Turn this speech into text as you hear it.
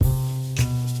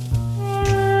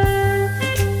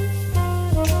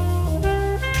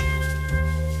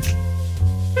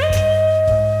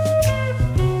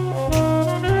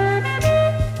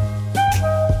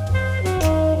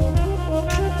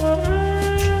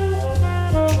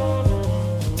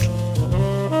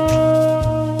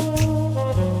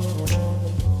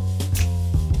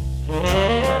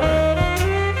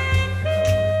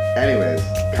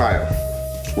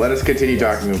let's continue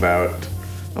talking about.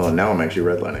 Oh, now I'm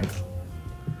actually redlining.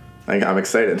 I'm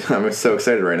excited. I'm so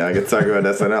excited right now. I get to talk about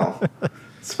SNL.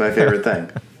 It's my favorite thing.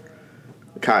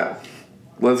 Kyle,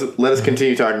 let us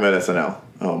continue talking about SNL.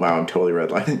 Oh wow, I'm totally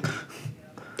redlining.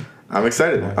 I'm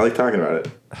excited. I like talking about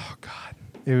it. Oh God,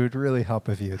 it would really help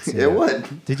if you had seen it. It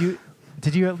would. Did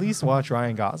you at least watch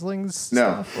Ryan Gosling's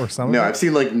stuff or some? No, I've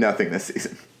seen like nothing this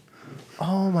season.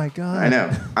 Oh my God. I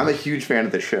know. I'm a huge fan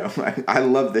of the show. I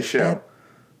love this show.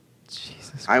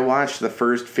 Jesus Christ. I watched the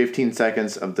first 15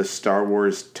 seconds of the Star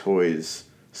Wars Toys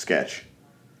sketch.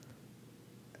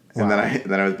 And Wow.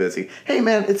 then I was busy. Hey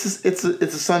man, it's a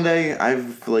Sunday.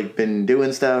 I've like been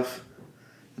doing stuff.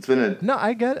 It's been a No,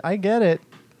 I get it. I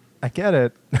get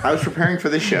it. I was preparing for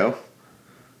this show.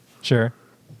 Sure.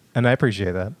 And I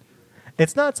appreciate that.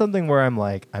 It's not something where I'm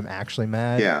actually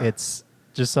mad. Yeah. It's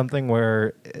just something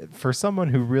where for someone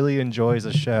who really enjoys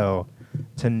a show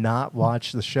to not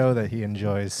watch the show that he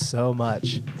enjoys so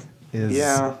much is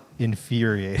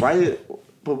infuriating.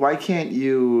 Why can't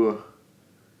you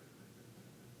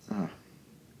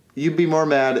You'd be more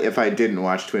mad if I didn't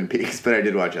watch Twin Peaks, but I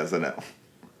did watch SNL.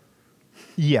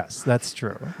 Yes, that's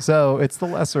true. So it's the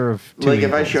lesser of two like if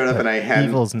evils, I showed up and I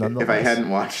hadn't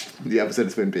watched the episode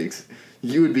of Twin Peaks,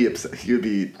 you would be upset. You'd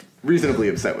be reasonably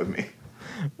upset with me.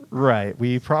 Right.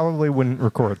 We probably wouldn't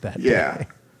record that. Yeah. Day.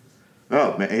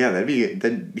 Oh man, yeah,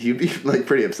 you'd be like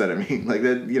pretty upset at me. Like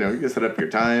that, you set up your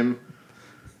time.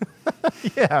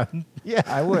 Yeah,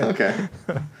 I would. Okay.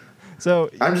 So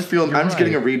I'm just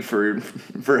getting a read for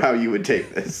how you would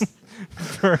take this.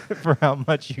 for how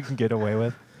much you can get away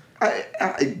with.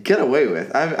 I get away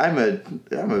with. I'm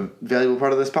a valuable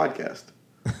part of this podcast.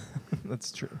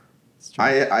 That's true. It's true.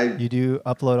 You do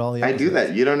upload all the episodes. I do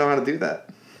that. You don't know how to do that.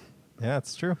 Yeah,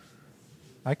 it's true.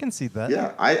 I can see that.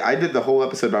 Yeah, I did the whole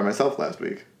episode by myself last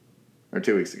week. Or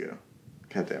 2 weeks ago.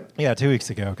 God damn it. Yeah, 2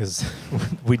 weeks ago, because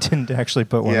we didn't actually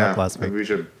put one up last week. We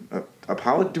should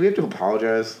apologize. Do we have to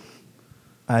apologize?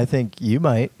 I think you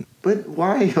might. But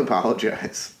why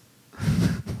apologize?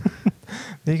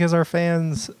 Because our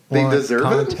fans want deserve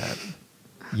content. It?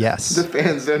 Yes. The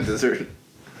fans don't deserve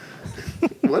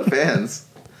it. What fans?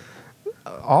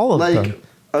 All of them.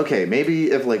 Okay,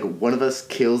 maybe if one of us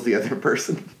kills the other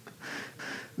person,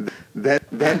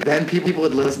 then people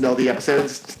would listen to all the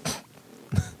episodes.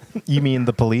 You mean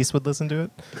the police would listen to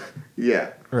it?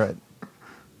 Yeah. Right.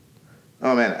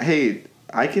 Oh man, hey,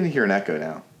 I can hear an echo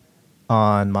now.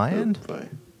 On my end? Boy.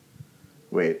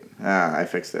 Wait, I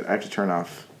fixed it. I have to turn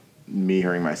off me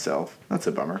hearing myself. That's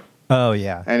a bummer. Oh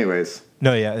yeah. Anyways.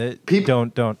 No, yeah.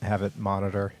 Don't have it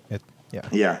monitor it. Yeah.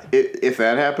 Yeah. If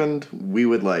that happened, we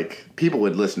would people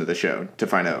would listen to the show to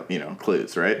find out,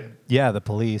 clues, right? Yeah, the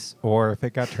police. Or if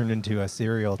it got turned into a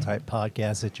serial type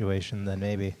podcast situation, then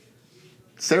maybe.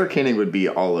 Sarah Koenig would be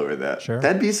all over that. Sure.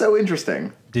 That'd be so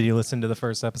interesting. Did you listen to the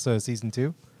first episode of season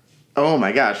 2? Oh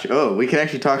my gosh. Oh, we can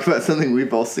actually talk about something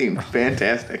we've all seen.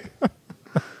 Fantastic.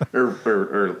 or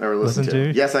listen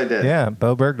to. Yes, I did. Yeah,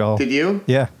 Bo Bergdahl. Did you?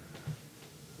 Yeah.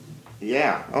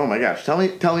 Yeah. Oh my gosh. Tell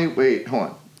me, wait, hold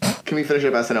on. Can we finish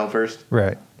up SNL first?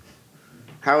 Right.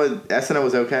 How SNL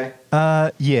was okay?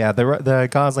 Yeah, the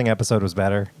Gosling episode was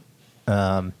better.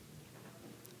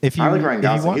 If you I like Ryan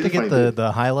Gosling. If you want He's to get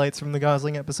the highlights from the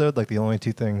Gosling episode, the only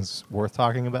two things worth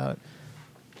talking about,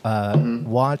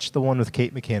 watch the one with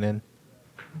Kate McKinnon,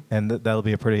 and that'll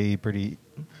be a pretty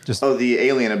just. Oh, the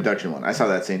alien abduction one. I saw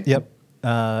that scene. Yep.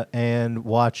 And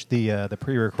watch the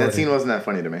pre-recorded. That scene wasn't that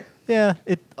funny to me. Yeah,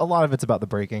 a lot of it's about the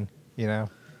breaking.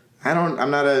 I don't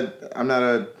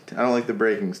like the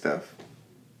breaking stuff.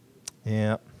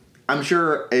 Yeah. I'm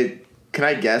sure can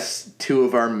I guess two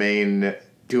of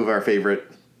our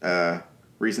favorite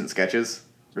recent sketches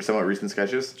or somewhat recent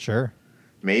sketches? Sure.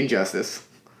 Main Justice.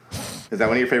 Is that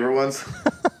one of your favorite ones?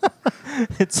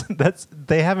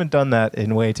 They haven't done that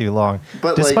in way too long.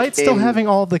 But despite still having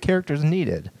all of the characters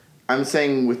needed. I'm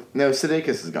saying Sudeikis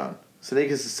is gone.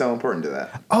 Sudeikis is so important to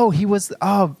that. Oh, he was.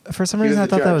 Oh, for some reason I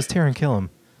thought that was Taron Killam.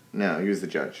 No, he was the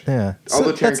judge. Yeah.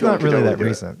 Although that's not really that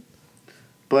recent.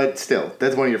 But still,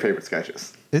 that's one of your favorite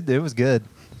sketches. It was good.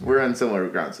 We're on similar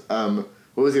grounds.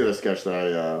 What was the other sketch that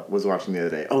I was watching the other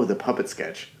day? Oh, the puppet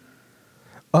sketch.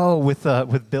 Oh, with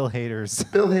Bill Hader's.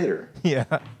 Bill Hader.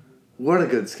 Yeah. What a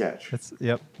good sketch. It's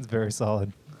very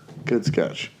solid. Good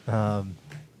sketch.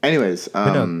 Anyways,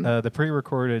 the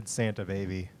pre-recorded Santa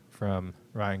Baby from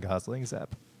Ryan Gosling's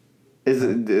ep.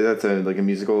 That's a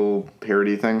musical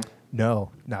parody thing?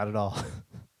 No, not at all.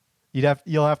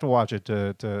 You'll have to watch it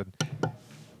to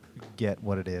get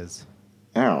what it is.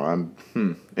 Oh,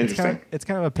 interesting. It's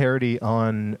kind of a parody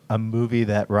on a movie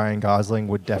that Ryan Gosling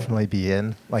would definitely be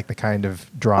in, like the kind of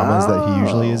dramas that he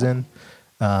usually is in.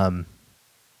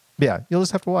 Yeah, you'll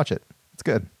just have to watch it. It's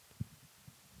good.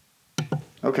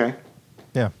 Okay.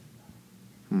 Yeah.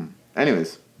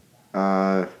 Anyways,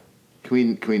 can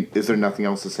we? Is there nothing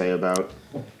else to say about?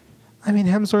 I mean,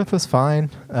 Hemsworth was fine.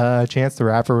 Chance the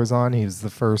Rapper was on. He was the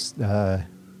first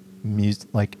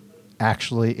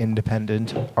actually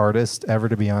independent artist ever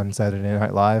to be on Saturday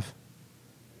Night Live.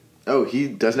 Oh, he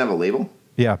doesn't have a label?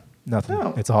 Yeah, nothing.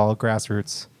 Oh. It's all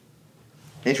grassroots.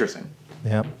 Interesting.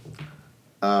 Yeah.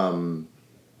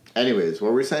 Anyways, what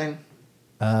were we saying?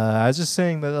 I was just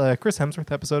saying that Chris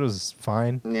Hemsworth episode was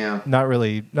fine. Yeah. Not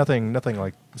really. Nothing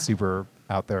like super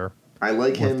out there. I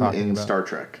like worth him talking in about. Star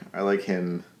Trek. I like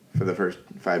him for the first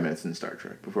 5 minutes in Star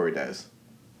Trek before he dies.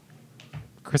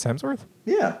 Chris Hemsworth?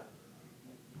 Yeah.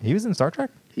 He was in Star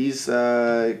Trek? He's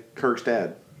Kirk's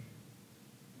dad.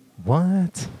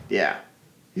 What? Yeah.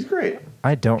 He's great.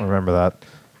 I don't remember that.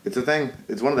 It's a thing.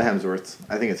 It's one of the Hemsworths.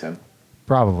 I think it's him.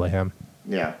 Probably him.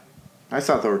 Yeah. I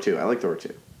saw Thor 2. I like Thor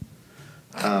 2.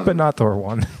 But not Thor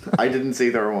 1. I didn't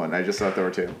see Thor 1. I just saw Thor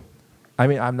 2. I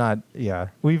mean, I'm not. Yeah,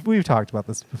 we've talked about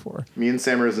this before. Me and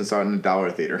Sam Rosen saw it in a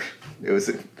dollar theater. It was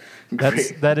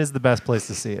great. That is the best place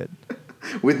to see it.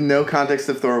 With no context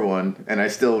of Thor 1, and I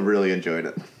still really enjoyed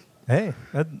it. Hey,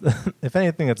 if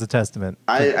anything, that's a testament.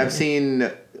 I've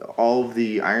seen all of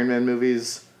the Iron Man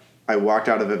movies. I walked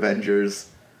out of Avengers,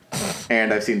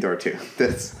 and I've seen Thor 2.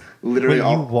 That's literally Wait,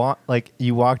 all.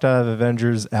 you walked out of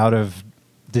Avengers out of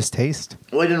distaste?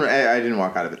 Well, I didn't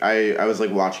walk out of it. I was like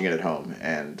watching it at home,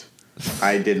 and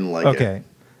I didn't like it. Okay,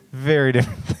 very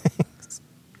different things.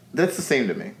 That's the same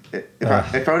to me. If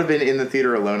I would have been in the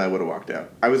theater alone, I would have walked out.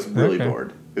 I was really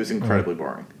bored. It was incredibly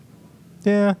boring.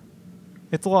 Yeah,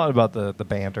 it's a lot about the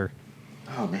banter.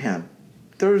 Oh man,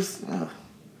 there's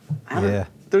Yeah,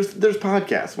 there's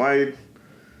podcasts. Why?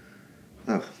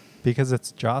 Oh. because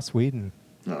it's Joss Whedon.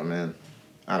 Oh man,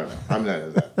 I don't know. I'm not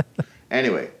into that.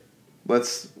 Anyway,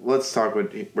 let's talk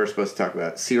what we're supposed to talk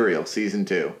about. Serial season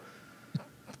 2.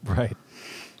 Right.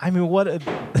 I mean,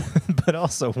 but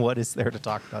also, what is there to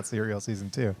talk about Serial season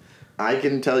 2? I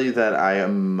can tell you that I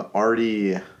am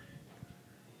already.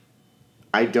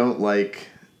 I don't like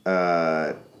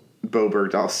Bo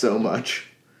Bergdahl so much.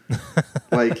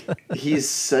 Like, he's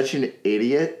such an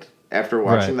idiot after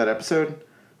watching that episode.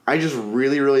 I just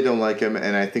really, really don't like him,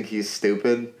 and I think he's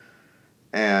stupid.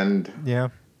 And Yeah.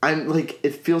 I'm like,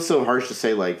 it feels so harsh to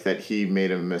say like that he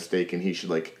made a mistake and he should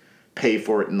like pay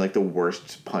for it in like the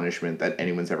worst punishment that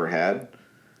anyone's ever had.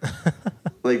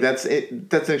 Like that's it.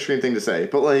 That's an extreme thing to say,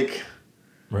 but like,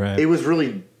 it was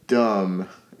really dumb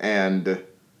and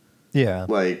Yeah.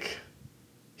 like,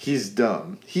 he's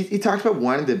dumb. He talks about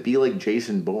wanting to be like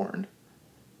Jason Bourne.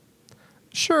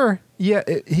 Sure. Yeah.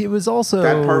 He was also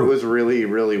That part was really,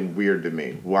 really weird to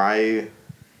me. Why,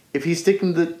 if he's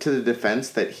sticking to the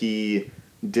defense that he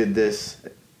did this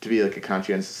to be like a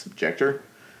conscientious objector,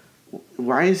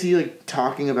 why is he like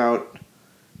talking about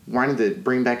wanting to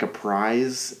bring back a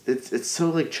prize? It's so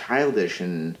like childish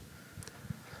and.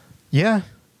 Yeah.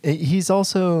 He's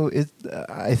also,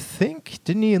 I think,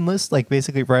 didn't he enlist like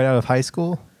basically right out of high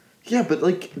school? Yeah, but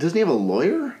like, doesn't he have a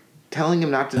lawyer telling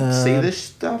him not to say this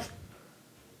stuff?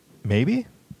 Maybe.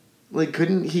 Like,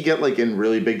 couldn't he get like in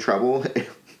really big trouble?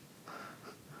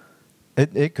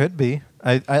 It could be.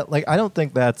 I don't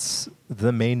think that's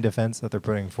the main defense that they're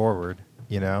putting forward,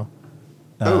 you know?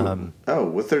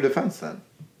 What's their defense then?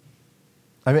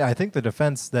 I mean, I think the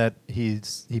defense that he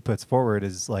puts forward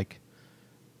is like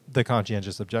the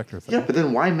conscientious objector thing. Yeah, but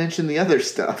then why mention the other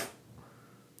stuff?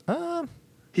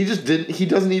 He just didn't. He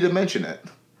doesn't need to mention it.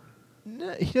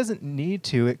 No, he doesn't need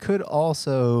to. It could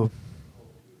also,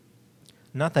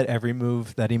 not that every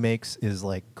move that he makes is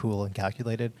like cool and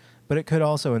calculated, but it could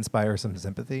also inspire some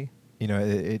sympathy. You know,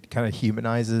 it kind of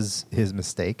humanizes his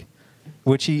mistake,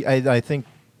 which I think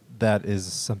that is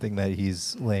something that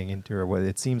he's laying into, or what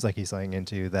it seems like he's laying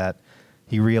into, that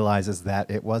he realizes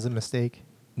that it was a mistake.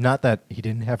 Not that he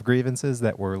didn't have grievances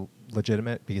that were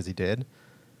legitimate, because he did,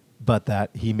 but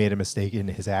that he made a mistake in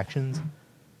his actions.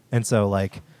 And so,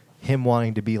 like, him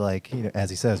wanting to be like, you know, as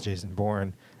he says, Jason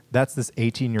Bourne, that's this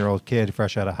 18-year-old kid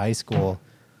fresh out of high school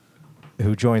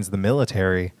who joins the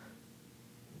military.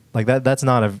 Like, that's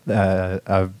not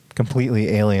a completely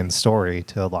alien story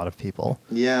to a lot of people.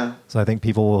 Yeah. So I think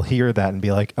people will hear that and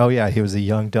be like, oh, yeah, he was a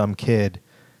young, dumb kid,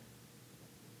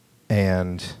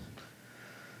 and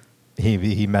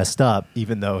he messed up,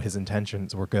 even though his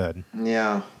intentions were good.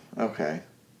 Yeah. Okay.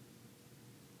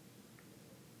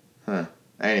 Huh.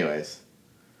 Anyways.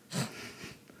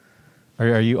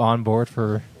 Are you on board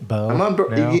for Bo? I'm on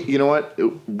board. now? You know what?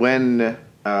 When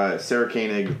Sarah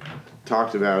Koenig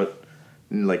talked about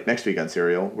like next week on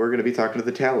Serial, we're going to be talking to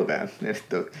the Taliban.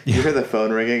 You hear the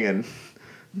phone ringing and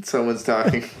someone's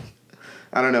talking.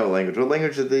 I don't know what language. What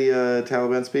language did the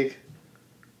Taliban speak?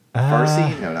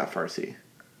 Farsi? No, not Farsi.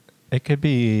 It could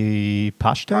be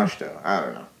Pashto. Pashto. I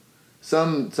don't know.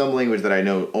 Some language that I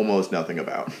know almost nothing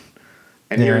about.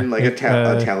 And hearing like a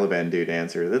Taliban dude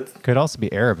answer. That's, could also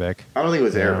be Arabic. I don't think it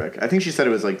was Arabic. I think she said it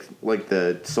was like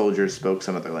the soldiers spoke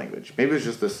some other language. Maybe it was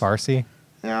just this. Farsi?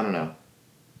 Yeah, I don't know.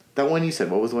 That one you said.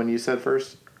 What was the one you said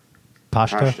first?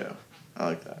 Pashto. Pashto. I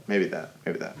like that. Maybe that.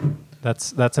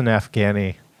 That's an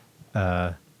Afghani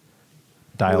dialect.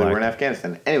 Well, they were in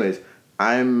Afghanistan. Anyways,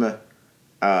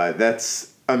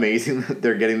 that's amazing that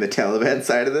they're getting the Taliban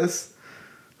side of this.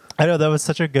 I know, that was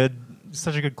such a good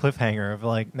cliffhanger of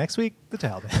like next week the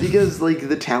Taliban. Because like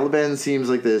the Taliban seems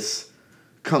like this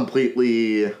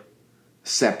completely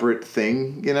separate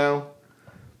thing, you know?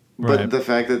 But Right. the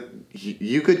fact that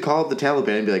you could call the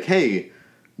Taliban and be like, "Hey,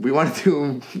 we want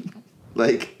to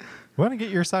like We want to get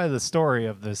your side of the story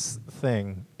of this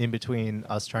thing in between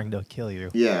us trying to kill you."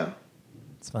 yeah.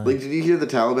 It's fine. Like, did you hear the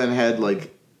Taliban had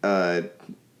like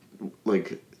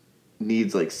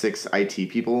needs like 6 IT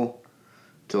people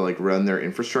to like run their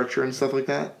infrastructure and stuff like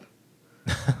that?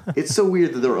 It's so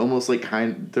weird that they're almost like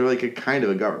they're like a kind of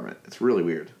a government. It's really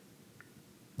weird.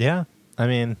 Yeah, I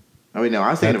mean. Oh wait, no,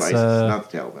 I was thinking of That's, ISIS, not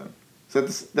the Taliban. So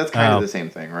that's kind of the same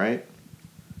thing, right?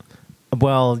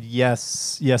 Well,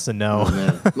 yes and no. Oh,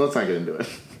 man. Let's not get into it.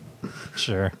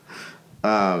 Sure.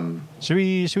 Should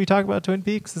we talk about Twin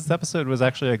Peaks? This episode was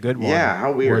actually a good one. Yeah,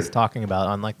 how weird. Worth talking about,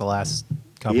 unlike the last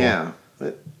couple. Yeah,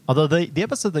 but Although the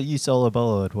episode that you solo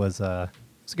boloed was a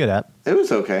good ep. it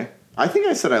was okay. I think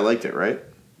I said I liked it, right?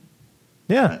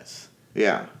 Yeah. Nice.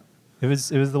 Yeah. It was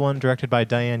the one directed by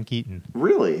Diane Keaton.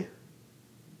 Really?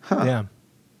 Huh. Yeah.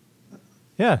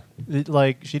 Yeah.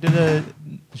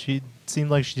 She seemed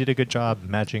like she did a good job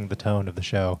matching the tone of the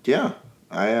show. Yeah.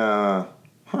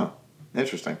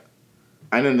 Interesting.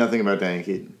 I know nothing about Diane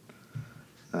Keaton.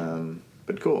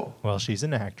 But cool. Well, she's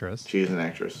an actress. She's an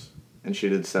actress. And she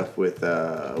did stuff with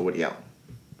Woody Allen.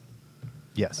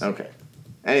 Yes. Okay.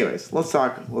 Anyways, let's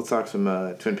talk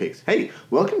some Twin Peaks. Hey,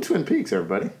 welcome to Twin Peaks,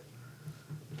 everybody.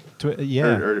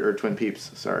 Yeah. Or Twin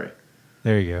Peeps, sorry.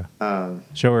 There you go.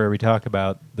 Show where we talk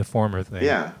about the former thing.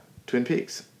 Yeah, Twin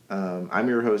Peaks. I'm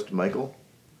your host, Michael.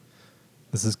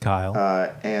 This is Kyle.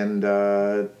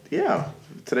 Today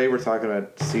we're talking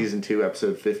about season 2,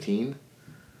 episode 15.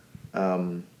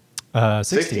 16,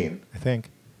 16. I think.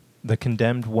 The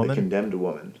Condemned Woman. The Condemned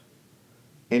Woman.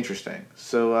 Interesting.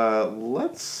 So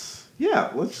let's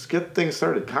get things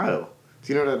started. Kyle,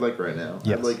 do you know what I'd like right now?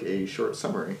 Yes. I'd like a short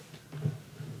summary.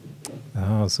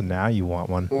 Oh, so now you want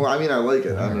one. Well, I mean, I like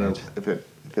it. I don't know Alright.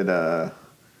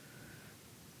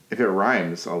 if it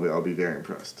rhymes. I'll be very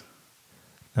impressed.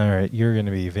 All right, you're going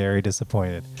to be very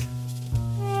disappointed.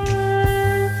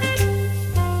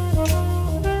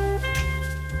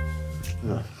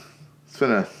 It's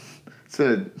been a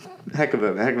heck of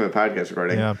a podcast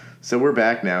recording. Yeah. So we're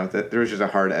back now. There was just a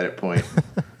hard edit point.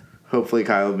 Hopefully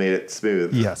Kyle made it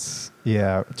smooth. Yes.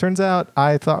 Yeah. Turns out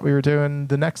I thought we were doing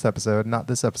the next episode, not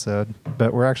this episode,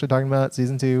 but we're actually talking about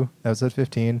season 2, episode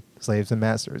 15, Slaves and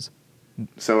Masters.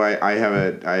 So I have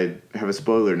a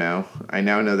spoiler now. I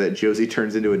now know that Josie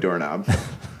turns into a doorknob.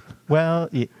 Well,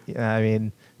 I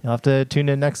mean, you'll have to tune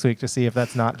in next week to see if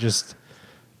that's not just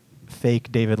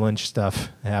fake David Lynch stuff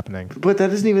happening. But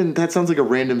that sounds like a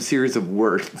random series of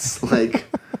words. Like,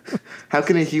 how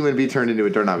can a human be turned into a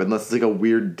doorknob unless it's like a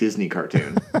weird Disney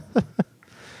cartoon?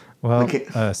 Well, Okay.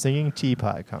 Singing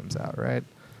Teapot comes out, right?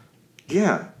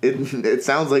 Yeah, it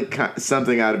sounds like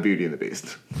something out of Beauty and the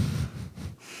Beast.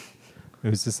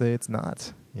 Who's to say it's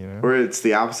not? You know? Or it's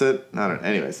the opposite. I don't know.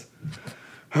 Anyways.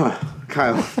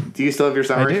 Kyle, do you still have your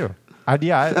summary? I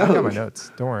do. I got my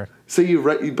notes. Don't worry. So you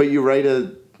write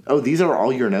these are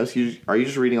all your notes? Are you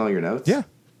just reading all your notes? Yeah.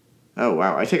 Oh,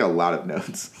 wow. I take a lot of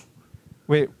notes.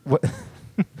 Wait, what?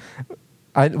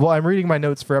 I'm reading my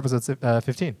notes for episode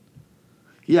 15.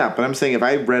 Yeah, but I'm saying if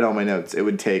I read all my notes, it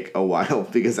would take a while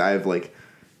because I have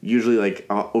usually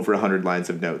over 100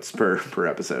 lines of notes per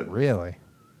episode. Really?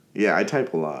 Yeah, I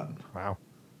type a lot. Wow.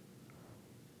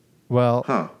 Well,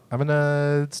 I'm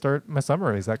gonna start my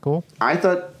summary. Is that cool? I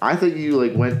thought you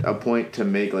went a point to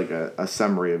make a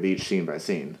summary of each scene by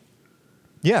scene.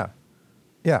 Yeah.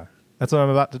 That's what I'm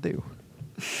about to do.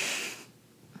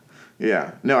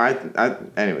 Yeah. No,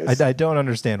 anyways. I don't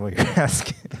understand what you're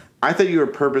asking. I thought you were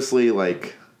purposely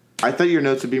I thought your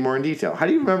notes would be more in detail. How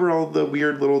do you remember all the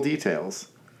weird little details?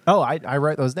 Oh, I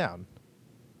write those down.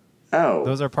 Oh.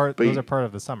 Those are part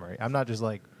of the summary. I'm not just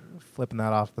flipping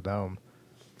that off the dome.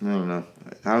 I don't know.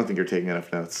 I don't think you're taking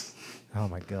enough notes. Oh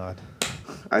my god.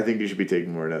 I think you should be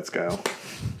taking more notes, Kyle.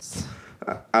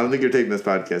 I don't think you're taking this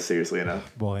podcast seriously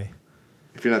enough. Boy.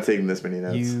 If you're not taking this many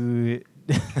notes. You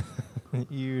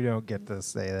you don't get to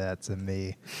say that to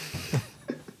me.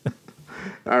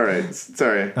 All right.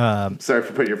 Sorry. Sorry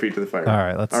for putting your feet to the fire. All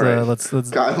right, let's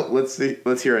Kyle,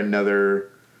 let's hear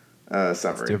another summary.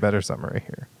 Let's do a better summary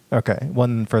here. Okay,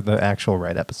 one for the actual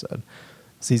right episode.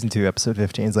 Season 2, episode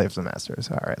 15, Slaves and Masters.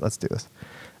 All right, let's do this.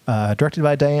 Directed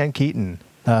by Diane Keaton.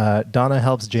 Donna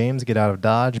helps James get out of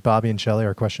Dodge. Bobby and Shelley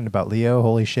are questioned about Leo.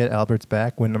 Holy shit, Albert's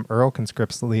back. Wyndham Earl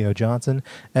conscripts Leo Johnson.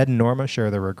 Ed and Norma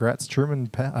share their regrets. Truman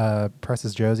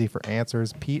presses Josie for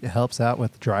answers. Pete helps out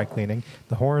with dry cleaning.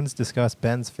 The Horns discuss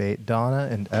Ben's fate. Donna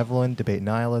and Evelyn debate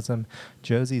nihilism.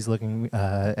 Josie's looking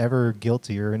ever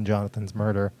guiltier in Jonathan's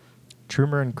murder.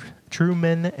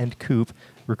 Truman and Coop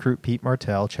recruit Pete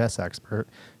Martell, chess expert.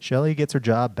 Shelley gets her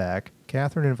job back.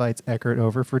 Catherine invites Eckert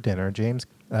over for dinner.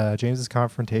 James's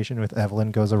confrontation with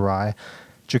Evelyn goes awry.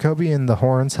 Jacoby and the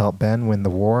Horns help Ben win the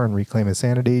war and reclaim his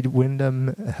sanity.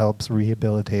 Wyndham helps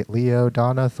rehabilitate Leo.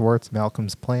 Donna thwarts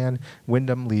Malcolm's plan.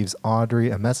 Wyndham leaves Audrey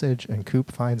a message, and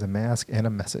Coop finds a mask and a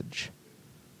message.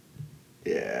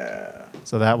 Yeah.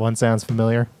 So that one sounds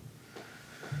familiar?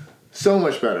 So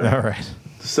much better. All right.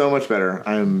 So much better.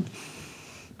 I'm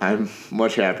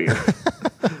much happier.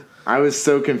 I was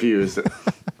so confused.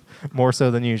 More so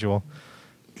than usual.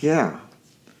 Yeah.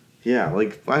 Yeah,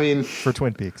 like, I mean... For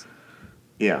Twin Peaks.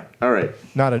 Yeah, all right.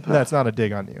 That's not a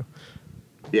dig on you.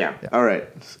 Yeah, all right.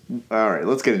 All right,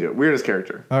 let's get into it. Weirdest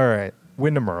character. All right.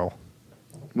 Wyndham Earl.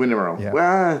 Wyndham Earl. Yeah.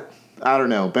 Well, I don't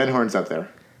know. Ben Horn's up there.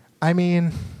 I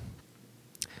mean...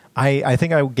 I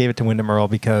think I gave it to Wyndham Earl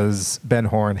because Ben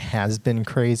Horn has been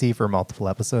crazy for multiple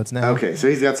episodes now. Okay, so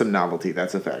he's got some novelty.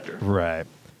 That's a factor. Right.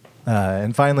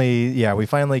 And finally, we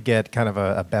finally get kind of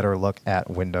a better look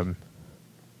at Wyndham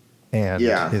and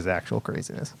his actual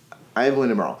craziness. I have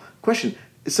Wyndham Earl. Question.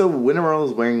 So Wyndham Earl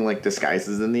is wearing, like,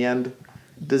 disguises in the end.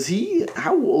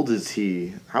 How old is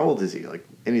he? Like,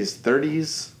 in his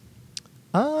 30s?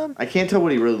 I can't tell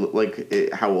what he really,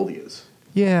 how old he is.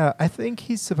 Yeah, I think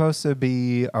he's supposed to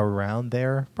be around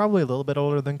there. Probably a little bit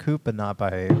older than Coop, but not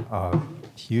by a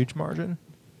huge margin.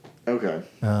 Okay.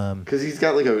 Because he's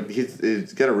got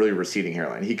he's got a really receding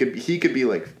hairline. He could be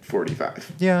like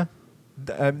 45. Yeah,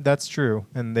 that's true,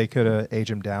 and they could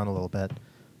age him down a little bit.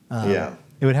 Yeah.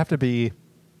 It would have to be.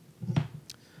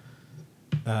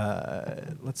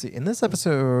 Let's see. In this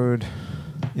episode,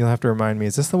 you'll have to remind me.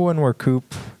 Is this the one where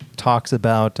Coop talks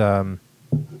about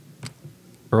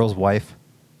Earl's wife?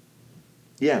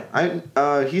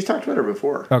 Yeah, he's talked about her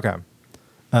before. Okay.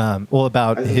 Well,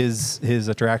 about his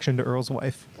attraction to Earl's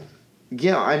wife.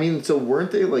 Yeah, I mean, so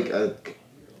weren't they like a...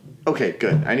 Okay,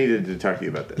 good. I needed to talk to you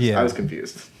about this. Yeah. I was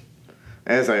confused.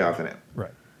 As I often am.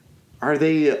 Right. Are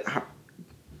they...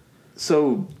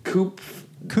 So, Coop...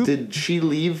 Did she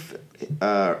leave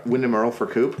Wyndham Earl for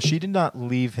Coop? She did not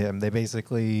leave him. They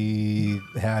basically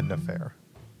had an affair.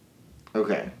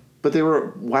 Okay. But they were...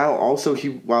 While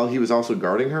he was also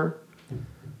guarding her?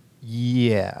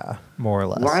 Yeah, more or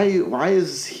less. Why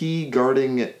is he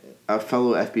guarding a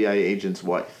fellow FBI agent's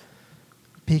wife?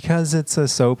 Because it's a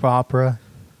soap opera.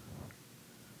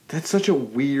 That's such a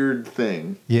weird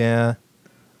thing. Yeah.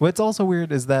 What's also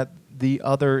weird is that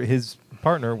his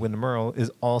partner, Wyndham Earl, is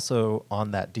also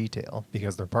on that detail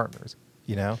because they're partners,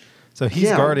 you know? So he's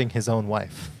guarding his own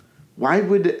wife. Why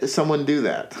would someone do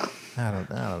that? I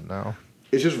don't know.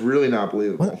 It's just really not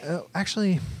believable. Well,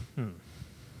 actually,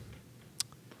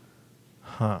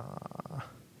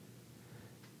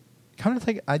 Come to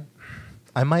think,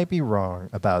 I might be wrong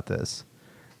about this.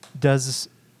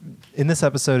 In this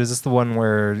episode, is this the one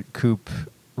where Coop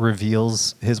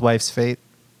reveals his wife's fate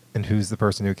and who's the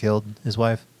person who killed his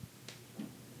wife?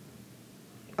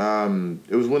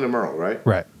 It was Wyndham Earl, right?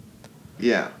 Right.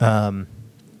 Yeah.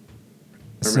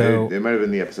 So it might have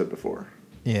been the episode before.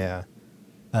 Yeah.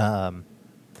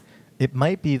 It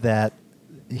might be that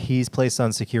he's placed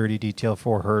on security detail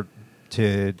for her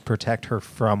to protect her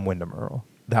from Wyndham Earl.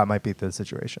 That might be the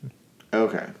situation.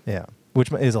 Okay. Yeah.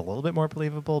 Which is a little bit more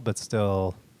believable, but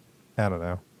still, I don't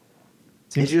know.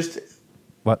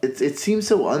 What? It seems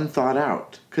so unthought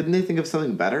out. Couldn't they think of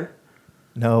something better?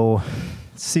 No.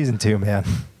 Season 2, man.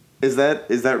 Is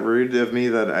that rude of me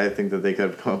that I think that they could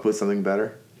have come up with something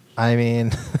better? I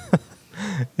mean,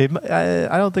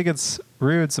 I don't think it's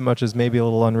rude so much as maybe a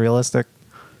little unrealistic.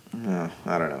 I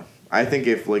don't know. I think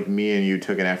if like me and you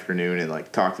took an afternoon and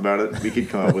like talked about it, we could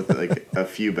come up with like a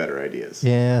few better ideas.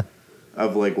 Yeah.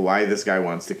 Of like why this guy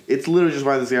wants to. It's literally just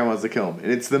why this guy wants to kill him,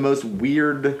 and it's the most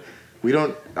weird.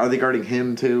 Are they guarding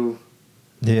him too?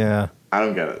 Yeah. I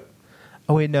don't get it.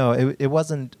 Oh wait, no, it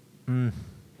wasn't.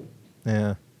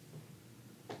 Yeah.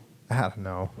 I don't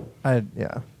know.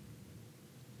 Yeah.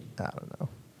 I don't know.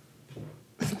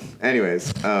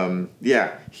 Anyways,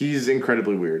 yeah, he's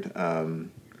incredibly weird. I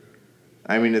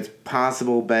mean, it's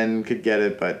possible Ben could get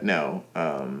it, but no.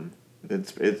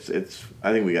 It's.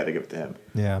 I think we got to give it to him.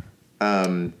 Yeah.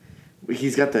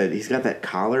 He's got that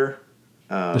collar.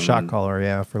 The shock collar,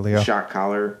 yeah, for Leo. Shock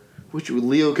collar, which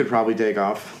Leo could probably take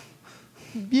off.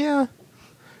 Yeah.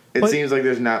 It seems like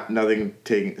there's nothing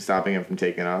stopping him from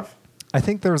taking off. I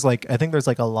think there's like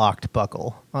a locked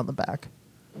buckle on the back.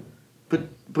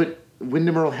 But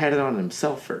Wyndham Earl had it on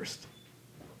himself first.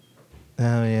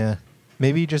 Oh yeah.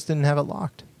 Maybe he just didn't have it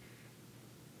locked.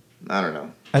 I don't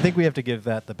know. I think we have to give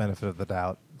that the benefit of the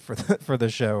doubt for the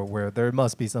show, where there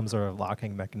must be some sort of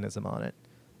locking mechanism on it.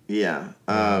 Yeah.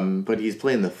 But he's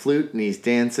playing the flute and he's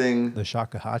dancing. The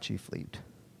shakuhachi flute.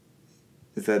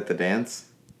 Is that the dance?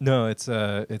 No, it's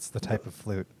the type of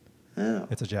flute. Oh.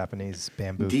 It's a Japanese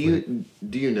bamboo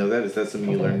flute. Do you know that? Is that something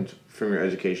you learned from your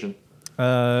education?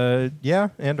 Yeah,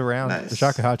 and around. Nice. The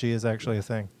shakuhachi is actually a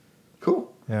thing.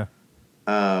 Cool. Yeah.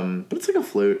 But it's like a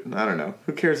flute. I don't know.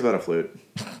 Who cares about a flute?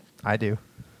 I do.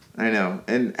 I know.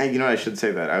 And you know, I should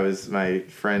say that. My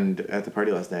friend at the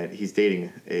party last night, he's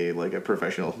dating a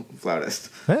professional flautist.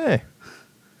 Hey.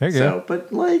 There you go.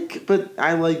 But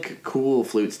I like cool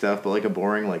flute stuff, but like a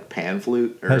boring pan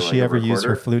flute or Has she a ever used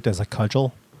her recorder. flute as a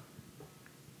cudgel?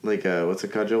 What's a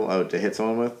cudgel? Oh, to hit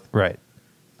someone with? Right.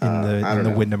 In the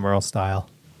know. Wyndham Earl style.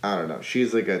 I don't know.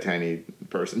 She's like a tiny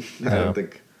person. I Oh. don't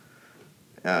think.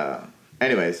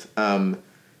 Anyways,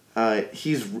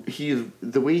 he's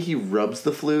the way he rubs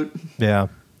the flute. Yeah.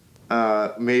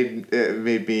 Made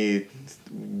me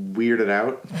weirded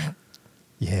out.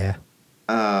 Yeah.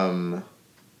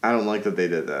 I don't like that they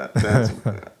did that. That's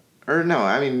or no.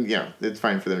 I mean, yeah, it's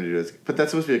fine for them to do this, but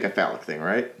that's supposed to be like a phallic thing,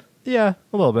 right? Yeah,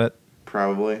 a little bit.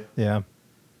 Probably. Yeah.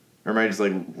 Or am I just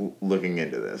looking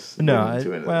into this? No,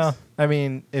 Too into this? I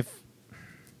mean, if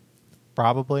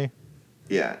probably.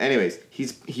 Yeah. Anyways,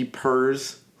 he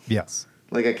purrs Yes.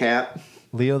 like a cat.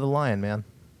 Leo the lion, man.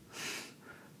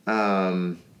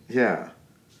 Yeah.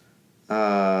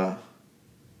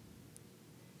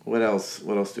 What else?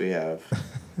 What else do we have?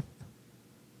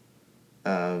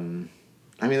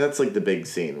 I mean, that's like the big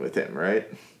scene with him, right?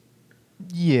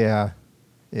 Yeah.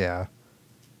 Yeah.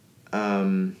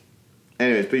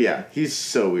 Anyways, but yeah, he's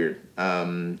so weird. I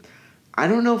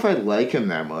don't know if I like him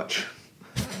that much.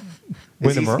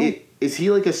 Wyndham Earl? Is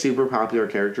he like a super popular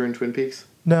character in Twin Peaks?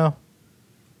 No.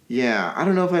 Yeah, I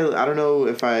don't know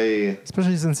if I.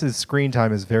 Especially since his screen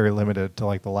time is very limited to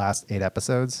like the last 8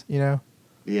 episodes, you know?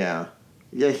 Yeah.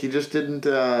 Yeah, he just didn't.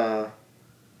 I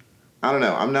don't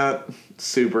know. I'm not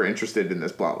super interested in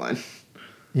this plotline.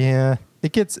 Yeah.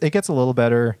 It gets a little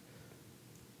better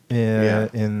Yeah.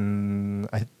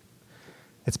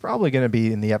 It's probably going to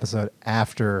be in the episode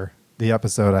after the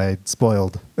episode I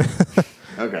spoiled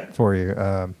Okay. for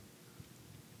you.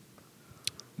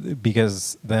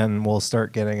 Because then we'll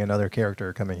start getting another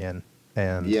character coming in,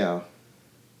 and Yeah.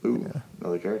 Ooh,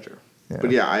 another character. Yeah.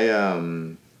 But yeah, I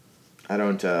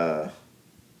don't.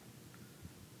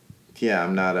 Yeah,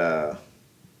 I'm not.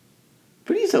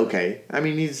 But he's okay. I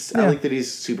mean, I Yeah. like that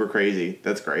he's super crazy.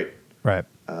 That's great. right,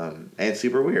 And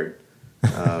super weird.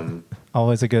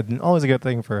 always a good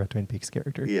thing for a Twin Peaks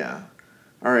character. Yeah.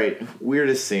 All right.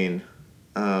 Weirdest scene.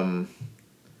 What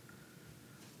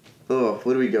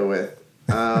do we go with?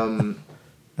 I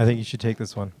think you should take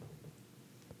this one.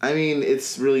 I mean,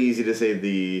 it's really easy to say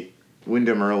the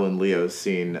Wyndham Earl and Leo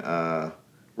scene where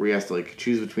he has to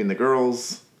choose between the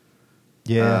girls.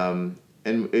 Yeah,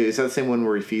 And is that the same one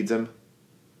where he feeds him?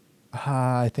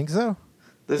 I think so.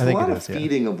 There's I a think lot it of is, yeah.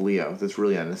 feeding of Leo that's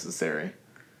really unnecessary.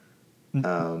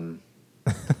 But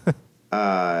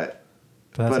that's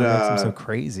But, what makes him so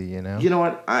crazy, you know. You know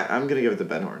what? I'm gonna give it to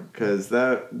Ben Horn because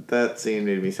that scene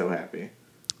made me so happy.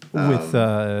 With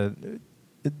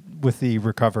the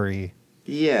recovery,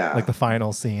 Yeah, like the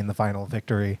final scene, the final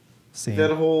victory scene.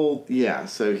 that whole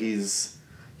So he's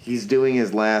doing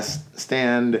his last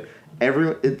stand.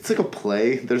 It's like a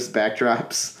play. There's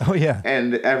backdrops. Oh yeah.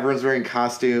 And everyone's wearing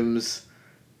costumes.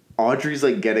 Audrey's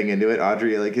getting into it.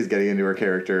 Audrey is getting into her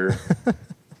character.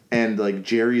 And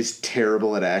Jerry's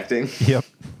terrible at acting. Yep.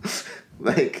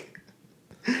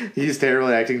 He's terrible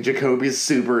at acting. Jacoby's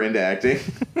super into acting.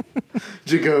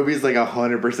 Jacoby's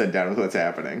 100% down with what's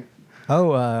happening.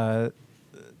 Oh,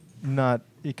 not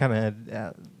you kind of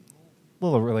a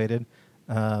little related.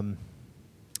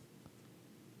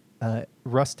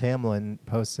 Russ Tamlin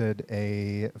posted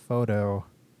a photo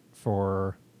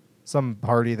for some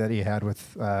party that he had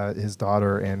with his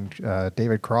daughter and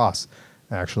David Cross,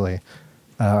 actually.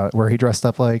 where he dressed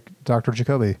up like Dr.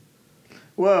 Jacoby.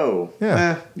 Whoa.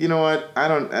 Yeah. You know what? I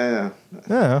don't.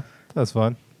 Yeah, that's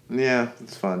fun. Yeah,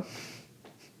 it's fun.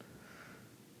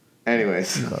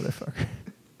 Anyways. Motherfucker.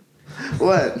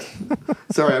 What?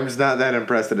 Sorry, I'm just not that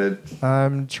impressed in it.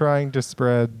 I'm trying to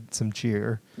spread some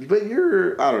cheer. But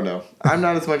I don't know. I'm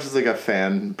not as much as like a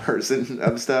fan person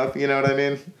of stuff. You know what I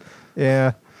mean?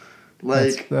 Yeah.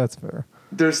 Like, that's fair.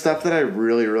 There's stuff that I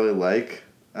really, really like.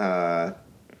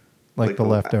 Like The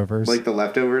Leftovers. Like The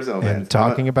Leftovers. Oh, man. And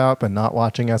talking about, but not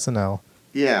watching SNL.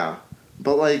 Yeah.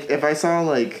 But, like, if I saw,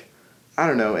 like, I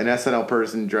don't know, an SNL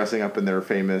person dressing up in their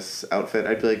famous outfit,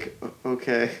 I'd be like,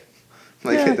 okay.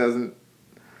 Like, Yeah. it doesn't...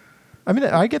 I mean,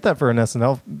 I get that for an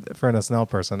SNL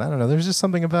person. I don't know. There's just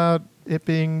something about it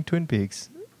being Twin Peaks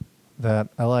that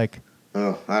I like.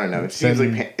 Oh, I don't know. It seems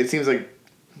like...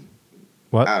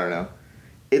 What? I don't know.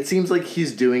 It seems like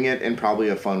he's doing it in probably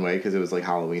a fun way because it was like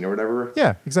Halloween or whatever.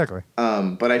 Yeah, exactly.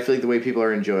 But I feel like the way people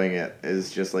are enjoying it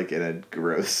is just like in a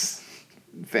gross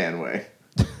fan way.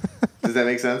 Does that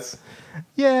make sense?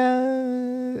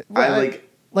 Yeah. Well,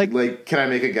 like. Can I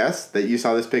make a guess that you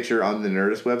saw this picture on the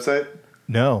Nerdist website?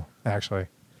 No, actually.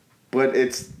 But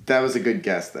that was a good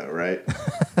guess though, right?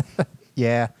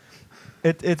 Yeah.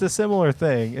 It's a similar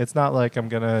thing. It's not like I'm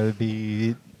gonna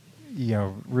be,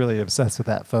 really obsessed with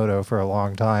that photo for a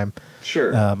long time.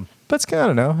 Sure. But it's I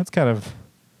don't know. It's kind of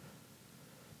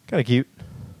cute.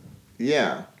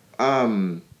 Yeah.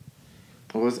 There's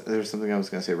something I was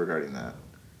gonna say regarding that.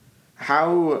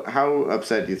 How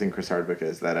upset do you think Chris Hardwick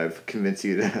is that I've convinced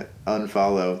you to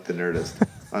unfollow the Nerdist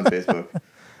on Facebook?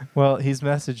 Well, he's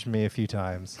messaged me a few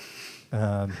times.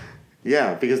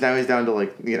 Yeah, because now he's down to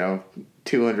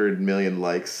 200 million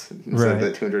likes instead of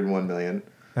the 201 million.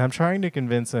 And I'm trying to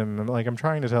convince him. I'm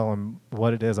trying to tell him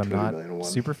what it is I'm not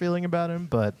super feeling about him,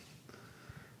 but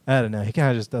I don't know. He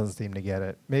kind of just doesn't seem to get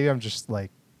it. Maybe I'm just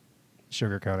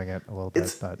sugarcoating it a little bit.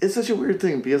 It's such a weird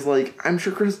thing because I'm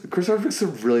sure Chris Hardwick's a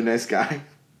really nice guy.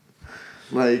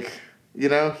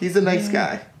 He's a nice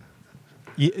guy.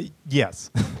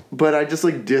 Yes. But I just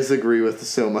disagree with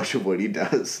so much of what he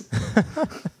does.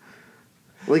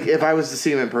 If I was to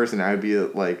see him in person, I would be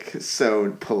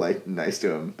so polite and nice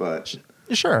to him. But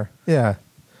sure, yeah.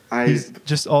 He's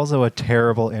just also a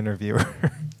terrible interviewer.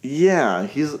 Yeah,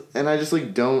 and I just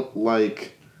don't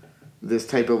like this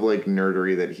type of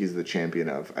nerdery that he's the champion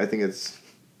of. I think it's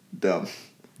dumb.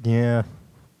 Yeah.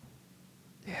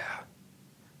 Yeah.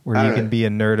 Where you can be a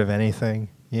nerd of anything,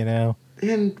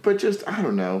 But just I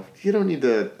don't know. You don't need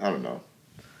to. I don't know.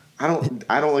 I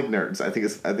don't like nerds. I think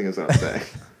it's what I'm saying.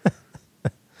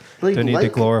 Don't need to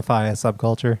glorify a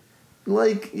subculture.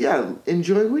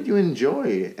 Enjoy what you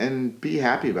enjoy and be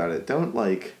happy about it. Don't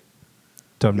make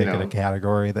it a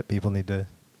category that people need to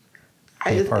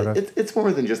be a part of. It's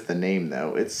more than just the name,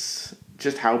 though. It's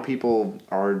just how people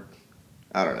are.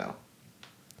 I don't know.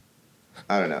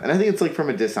 And I think it's from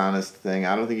a dishonest thing.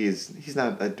 I don't think he's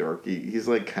not a dork. He's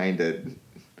kind of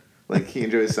he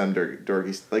enjoys some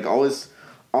dorky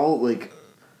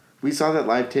we saw that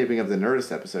live taping of the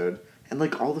Nerdist episode, and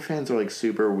all the fans are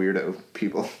super weirdo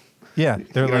people. Yeah,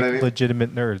 they're you know what I mean?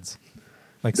 legitimate nerds.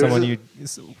 Someone you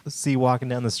see walking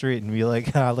down the street and be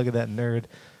like, look at that nerd.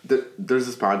 There's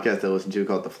this podcast I listen to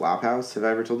called The Flophouse. Have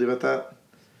I ever told you about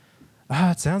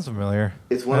that? It sounds familiar.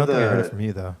 It's I think I heard it from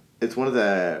you though. It's one of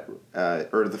the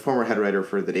the former head writer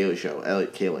for The Daily Show,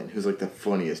 Elliot Kalan, who's the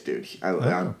funniest dude.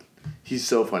 He's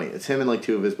so funny. It's him and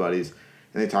two of his buddies,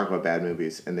 and they talk about bad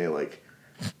movies, and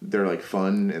they're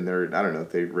fun, and they're I don't know,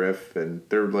 they riff, and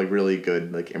they're really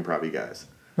good improv-y guys.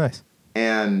 Nice.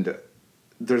 And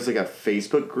there's a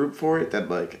Facebook group for it that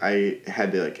I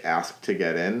had to ask to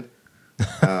get in.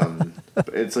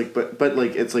 It's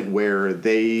it's where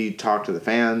they talk to the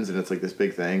fans, and it's this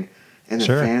big thing. And the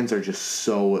fans are just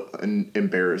so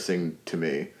embarrassing to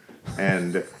me,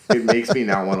 and it makes me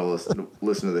not want to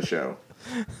listen to the show.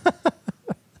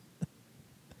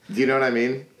 Do you know what I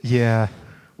mean? Yeah.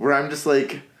 Where I'm just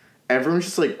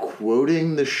everyone's just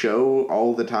quoting the show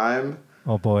all the time.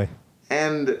 Oh boy.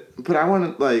 But I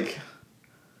want to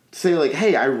say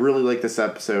hey, I really like this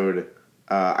episode.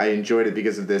 I enjoyed it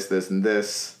because of this, this, and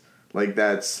this. I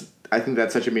think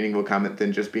that's such a meaningful comment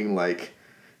than just being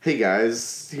hey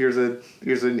guys, here's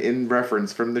an in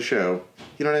reference from the show.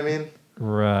 You know what I mean?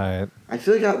 Right. I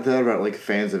feel that about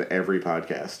fans of every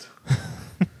podcast.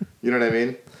 You know what I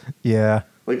mean? Yeah.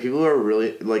 People are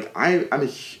really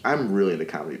I'm really into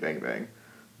Comedy Bang Bang,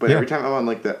 but every time I'm on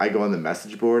I go on the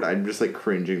message board, I'm just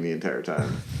cringing the entire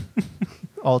time.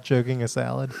 All joking a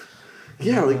salad.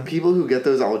 Yeah, people who get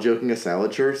those all joking a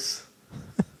salad shirts.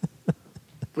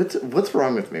 What's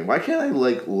wrong with me? Why can't I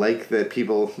like that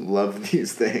people love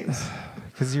these things?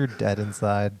 because you're dead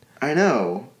inside. I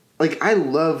know. Like I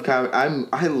love I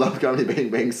love Comedy Bang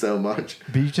Bang so much.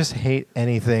 But you just hate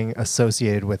anything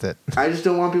associated with it. I just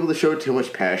don't want people to show too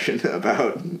much passion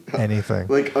about Anything.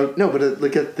 Like no, but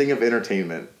like a thing of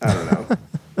entertainment. I don't know.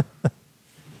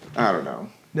 I don't know.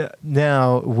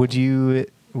 Now, would you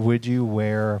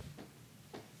wear?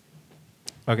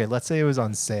 Okay, let's say it was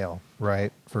on sale,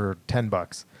 right, for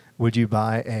 $10. Would you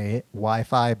buy a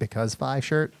Wi-Fi because Fi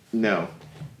shirt? No.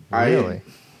 Really?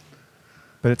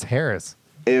 But it's Harris.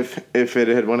 If it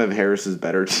had one of Harris's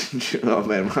better, oh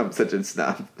man, I'm such a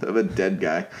snob. I'm a dead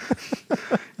guy.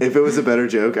 If it was a better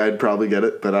joke, I'd probably get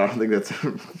it, but I don't think that's.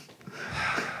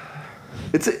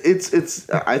 It's.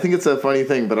 I think it's a funny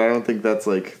thing, but I don't think that's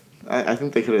like. I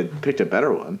think they could have picked a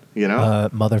better one. You know.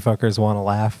 Motherfuckers want to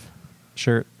laugh,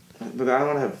 shirt. But I don't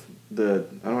want to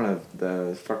have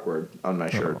the fuck word on my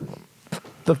shirt.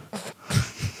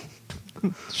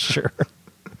 Sure.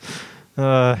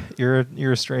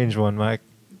 You're a strange one, Mike.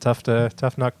 Tough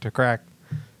nut to crack.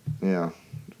 Yeah.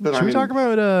 But Should we talk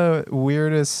about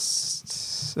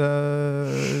weirdest?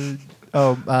 My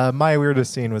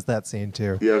weirdest scene was that scene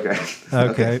too. Yeah. Okay.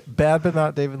 Okay. Bad but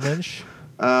not David Lynch.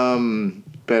 Bad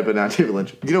but not David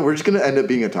Lynch. You know, we're just gonna end up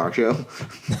being a talk show.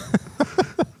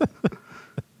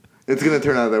 It's gonna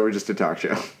turn out that we're just a talk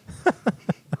show.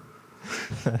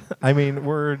 I mean,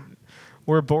 we're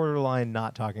borderline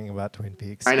not talking about Twin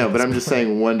Peaks. I know, but I'm just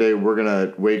saying one day we're going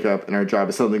to wake up and our job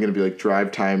is suddenly going to be like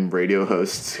drive time radio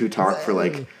hosts who talk for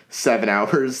like 7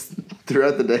 hours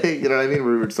throughout the day. You know what I mean?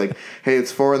 We're just like, hey,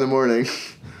 it's 4 a.m.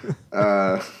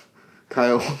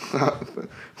 Kyle,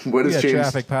 what has changed?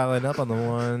 Traffic piling up on the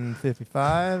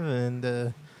 155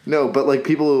 and... No, but like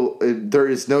people, there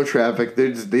is no traffic.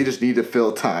 They just need to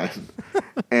fill time.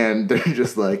 And they're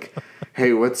just like,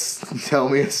 hey, tell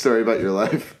me a story about your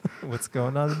life. What's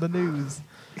going on in the news?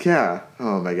 Yeah.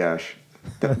 Oh my gosh.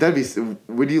 That'd be.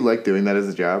 Would you like doing that as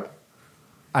a job?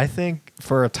 I think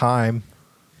for a time,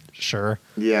 sure.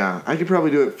 Yeah, I could probably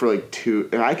do it for like 2.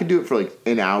 If I could do it for like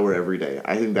an hour every day,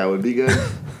 I think that would be good.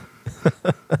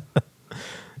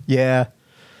 Yeah.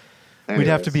 Anyways.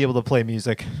 We'd have to be able to play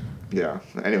music. Yeah.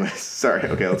 Anyways, sorry.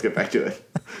 Okay, let's get back to it.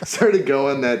 Sorry to go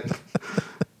on that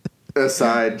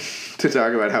aside to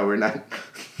talk about how we're not.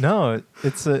 No,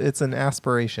 it's an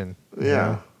aspiration.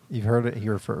 Yeah. You've heard it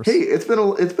here first. Hey, it's been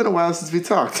a while since we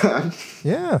talked, Tom.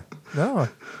 Yeah. No.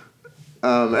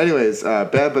 Anyways,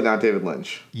 bad but not David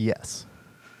Lynch. Yes.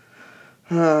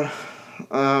 I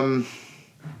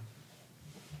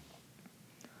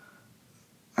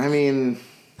mean,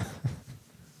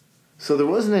 so there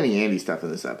wasn't any Andy stuff in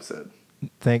this episode.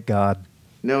 Thank God.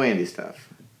 No Andy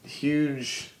stuff.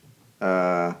 Huge.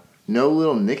 No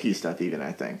little Nikki stuff even.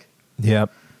 I think.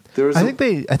 Yep. I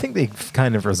think they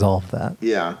kind of resolved that.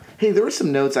 Yeah. Hey, there were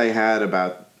some notes I had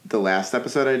about the last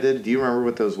episode I did. Do you remember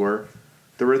what those were?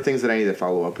 There were things that I need to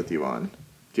follow up with you on.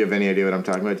 Do you have any idea what I'm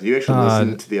talking about? Did you actually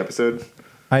listen to the episode?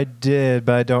 I did,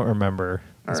 but I don't remember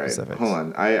the specifics. Hold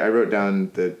on. I wrote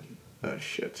down the... Oh,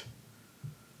 shit.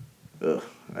 Ugh.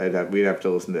 We'd have to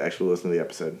listen to the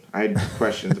episode. I had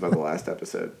questions about the last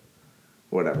episode.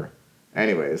 Whatever.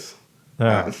 Anyways.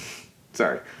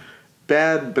 Sorry.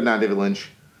 Bad, but not David Lynch.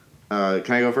 Can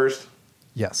I go first?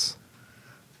 Yes.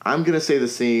 I'm going to say the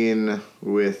scene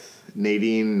with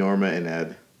Nadine, Norma, and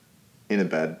Ed in a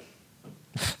bed.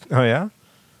 Oh, yeah?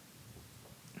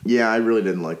 Yeah, I really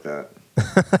didn't like that.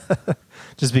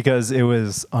 Just because it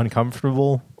was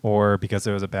uncomfortable or because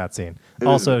it was a bad scene?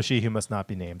 Also, she who must not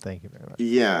be named. Thank you very much.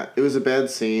 Yeah, it was a bad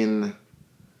scene.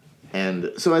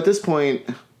 And so at this point,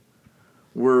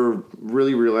 we're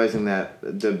really realizing that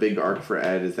the big arc for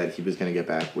Ed is that he was going to get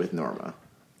back with Norma.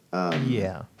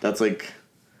 Yeah. That's like,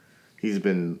 he's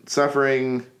been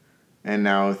suffering, and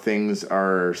now things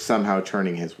are somehow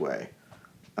turning his way.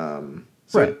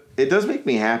 Right. It does make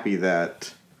me happy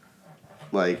that,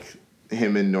 like,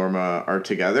 him and Norma are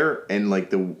together, and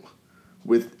like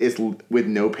with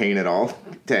no pain at all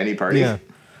to any party. Yeah.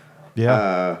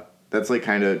 Yeah. That's like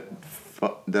kind of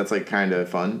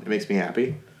fun. It makes me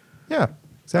happy. Yeah.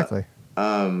 Exactly.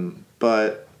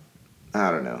 But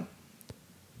I don't know.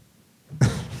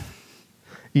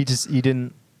 You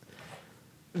didn't.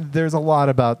 There's a lot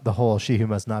about the whole "she who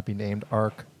must not be named"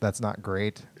 arc that's not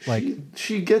great. Like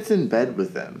she gets in bed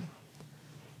with them.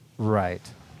 Right.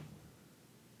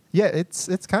 Yeah, it's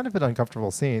kind of an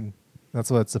uncomfortable scene. That's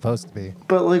what it's supposed to be.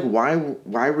 But like, why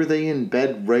were they in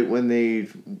bed right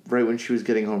when she was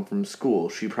getting home from school?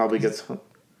 She probably gets home.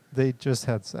 They just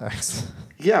had sex.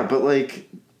 Yeah, but like,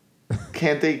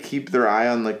 can't they keep their eye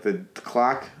on like the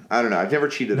clock? I don't know. I've never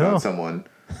cheated on someone.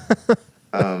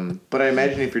 But I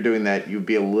imagine if you're doing that, you'd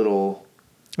be a little...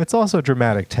 It's also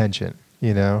dramatic tension.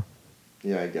 You know,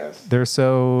 Yeah, I guess. they're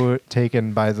so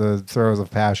taken by the throes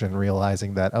of passion,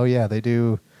 realizing that, oh yeah, they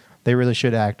really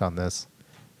should act on this.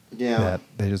 Yeah. That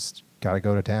they just got to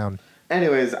go to town.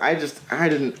 Anyways, I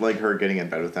didn't like her getting in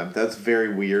bed with them. That's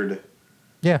very weird.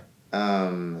 Yeah. I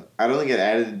don't think it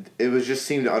added. It was just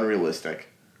seemed unrealistic.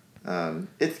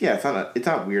 It's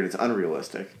not weird. It's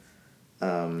unrealistic.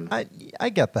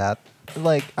 I get that.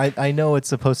 Like, I know it's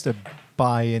supposed to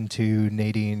buy into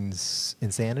Nadine's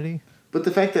insanity. But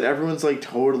the fact that everyone's like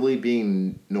totally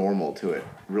being normal to it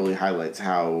really highlights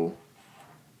how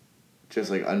just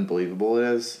like unbelievable it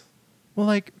is. Well,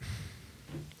 like,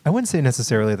 I wouldn't say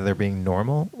necessarily that they're being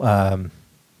normal.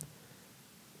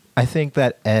 I think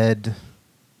that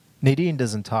Nadine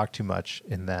doesn't talk too much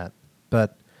in that,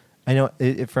 but I know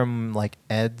from like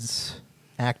Ed's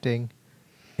acting,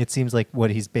 it seems like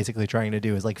what he's basically trying to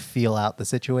do is like feel out the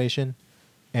situation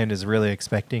and is really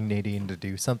expecting Nadine to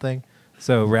do something.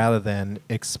 So rather than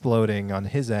exploding on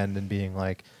his end and being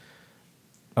like,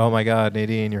 oh my God,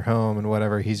 Nadine, you're home and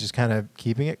whatever, he's just kind of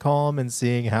keeping it calm and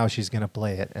seeing how she's going to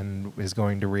play it and is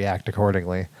going to react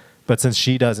accordingly. But since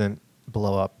she doesn't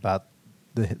blow up about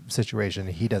the situation,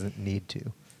 he doesn't need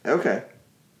to. Okay.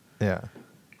 Yeah.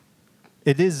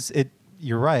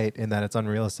 You're right in that it's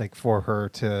unrealistic for her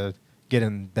to get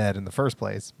in bed in the first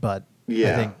place, but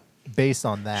Yeah. I think based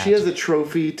on that, She has a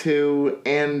trophy too,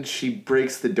 and she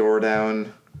breaks the door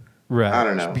down. right? I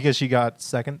don't know. Because she got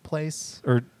second place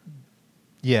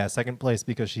second place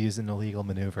because she used an illegal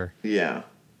maneuver. Yeah.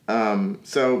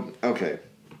 So okay,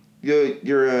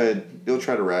 you'll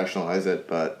try to rationalize it,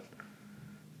 but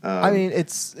I mean,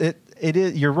 it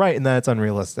is. You're right in that it's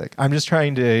unrealistic. I'm just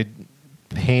trying to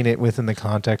paint it within the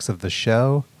context of the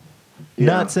show. Yeah.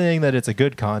 Not saying that it's a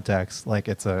good context, like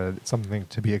it's something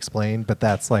to be explained, but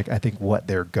that's like I think what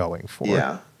they're going for.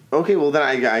 Yeah. Okay. Well, then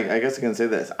I guess I can say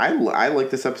this. I like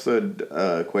this episode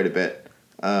quite a bit.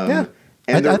 Yeah.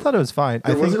 And I thought it was fine.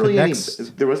 There I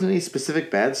think there wasn't any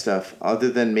specific bad stuff other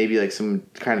than maybe like some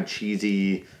kind of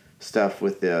cheesy stuff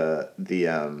with the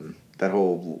that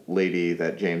whole lady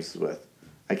that James is with.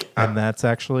 And that's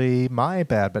actually my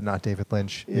bad, but not David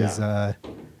Lynch. Yeah. Is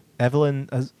Evelyn?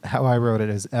 How I wrote it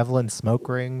is Evelyn smoke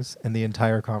rings and the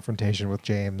entire confrontation with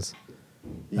James.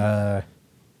 Yeah.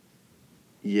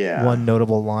 One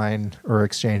notable line or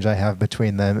exchange I have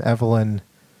between them. Evelyn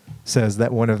says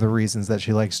that one of the reasons that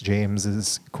she likes James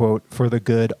is, quote, for the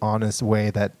good, honest way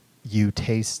that you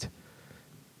taste.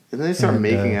 And then they start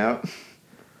making out.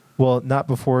 Well, not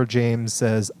before James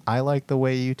says, I like the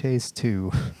way you taste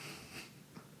too.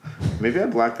 Maybe I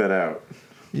blacked that out.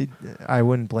 I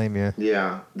wouldn't blame you.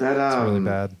 Yeah. That's It's really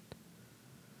bad.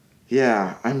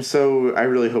 Yeah. I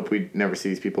really hope we never see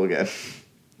these people again.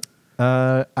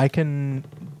 I'm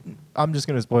just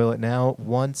going to spoil it now.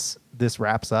 Once this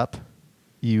wraps up,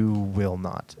 you will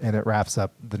not. And it wraps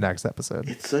up the next episode.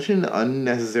 It's such an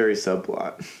unnecessary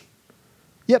subplot.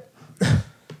 Yep.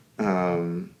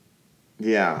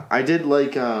 Yeah. I did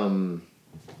like, there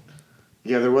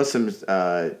was some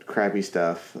crappy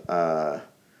stuff.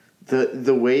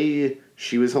 The way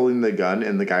she was holding the gun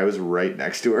and the guy was right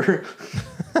next to her.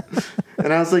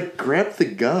 And I was like, grab the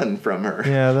gun from her.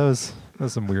 Yeah, that was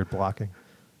some weird blocking.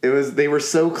 They were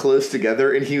so close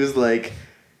together and he was like,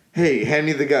 hey, hand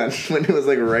me the gun when it was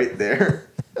like right there.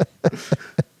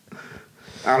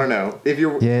 I don't know.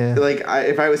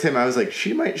 If I was him, I was like,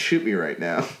 she might shoot me right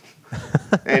now.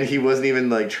 And he wasn't even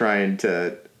like trying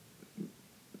to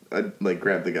like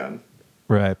grab the gun.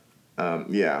 Right.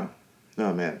 Yeah.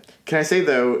 Oh man. Can I say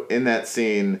though, in that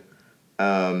scene,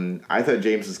 I thought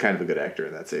James was kind of a good actor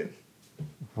in that scene.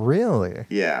 Really?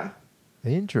 Yeah.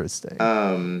 Interesting.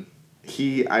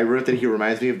 I wrote that he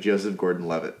reminds me of Joseph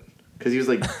Gordon-Levitt because he was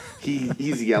like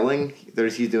he's yelling.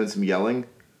 He's doing some yelling.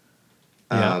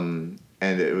 Yeah. And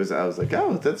I was like,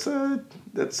 oh, that's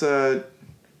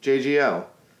JGL.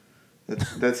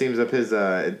 That seems up his.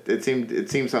 It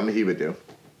seemed something he would do.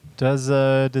 Does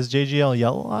JGL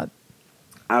yell a lot?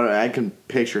 I don't know. I can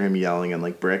picture him yelling and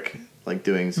like Brick, like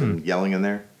doing some yelling in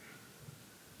there.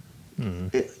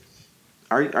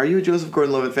 Are you a Joseph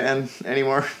Gordon-Levitt fan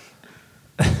anymore?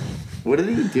 What did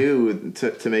he do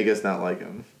to make us not like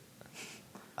him?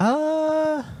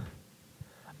 I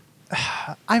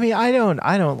mean, I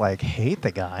don't like hate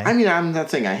the guy. I mean, I'm not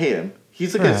saying I hate him.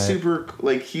 He's like a super,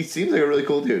 like, he seems like a really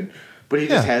cool dude, but he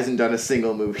just hasn't done a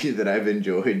single movie that I've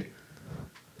enjoyed.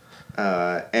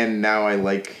 And now I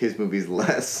like his movies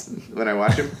less when I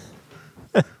watch him.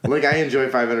 Like, I enjoy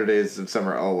 500 Days of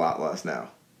Summer a lot less now.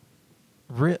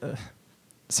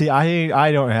 See,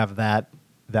 I don't have that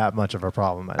much of a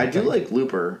problem. I do like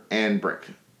Looper and Brick.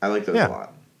 I like those a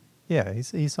lot. Yeah,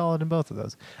 he's solid in both of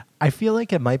those. I feel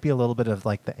like it might be a little bit of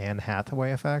like the Anne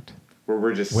Hathaway effect, Where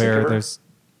we're just sick where of her? there's,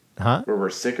 huh? Where we're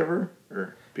sick of her?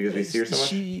 Or because we see her so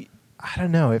much? I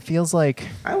don't know. It feels like,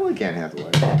 I like Anne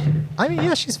Hathaway. I mean,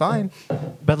 yeah, she's fine,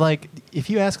 but like if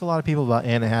you ask a lot of people about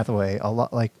Anne Hathaway, a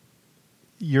lot like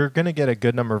you're gonna get a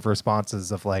good number of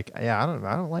responses of like, yeah,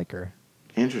 I don't like her.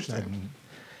 Interesting.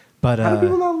 But How do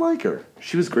people not like her?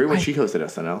 She was great when she hosted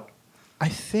SNL. I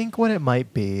think what it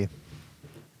might be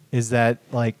is that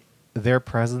like their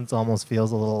presence almost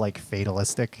feels a little like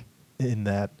fatalistic in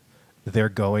that they're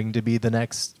going to be the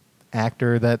next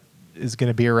actor that is going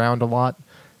to be around a lot,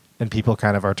 and people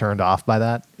kind of are turned off by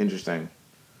that. Interesting.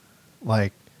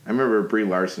 Like, I remember Brie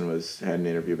Larson had an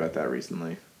interview about that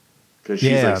recently because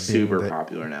she's like super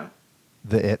popular now.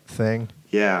 The It thing.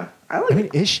 Yeah, I mean,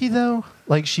 is she though?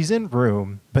 Like, she's in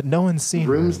Room, but no one's seen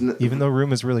Room, even though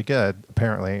Room is really good,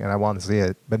 apparently, and I want to see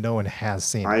it, but no one has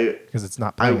seen it because it's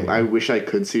not. I wish I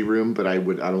could see Room, but I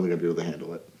don't think I'd be able to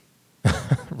handle it.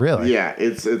 Really? Yeah,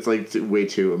 it's like way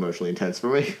too emotionally intense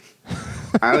for me.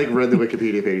 I like read the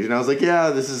Wikipedia page and I was like,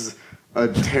 yeah, this is a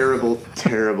terrible,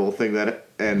 terrible thing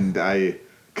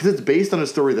because it's based on a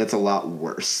story that's a lot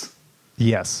worse.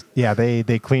 Yes. Yeah,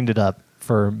 they cleaned it up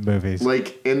for movies.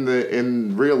 Like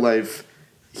in real life,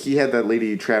 he had that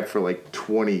lady trapped for like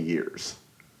 20 years.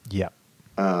 Yeah.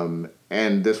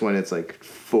 And this one it's like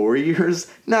 4 years.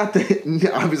 Not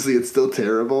that obviously it's still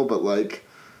terrible, but like,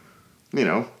 you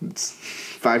know, it's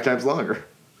 5 times longer.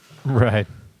 Right.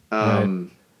 Right.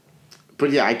 But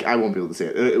yeah, I won't be able to see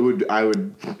it. It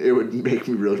would make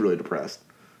me really, really depressed.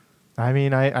 I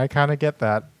mean, I kind of get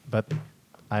that, but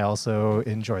I also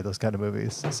enjoy those kind of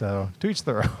movies. So to each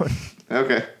their own.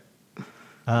 Okay.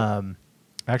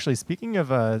 Actually, speaking of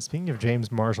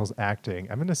James Marshall's acting,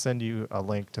 I'm going to send you a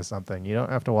link to something. You don't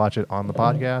have to watch it on the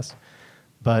podcast,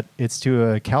 but it's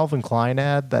to a Calvin Klein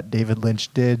ad that David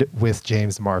Lynch did with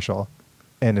James Marshall,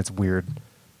 and it's weird.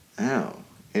 Oh,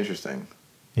 interesting.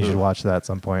 You should watch that at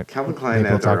some point. Calvin Klein Maybe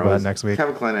ads we'll talk are about always, it next week.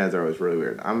 Calvin Klein ads are always really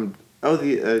weird. All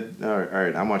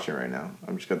right, I'm watching it right now.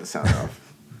 I'm just got the sound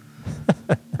off.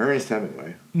 Ernest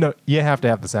Hemingway. No, you have to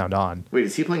have the sound on. Wait,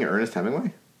 is he playing Ernest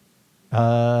Hemingway?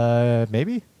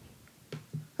 Maybe.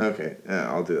 Okay,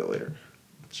 I'll do that later.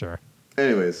 Sure.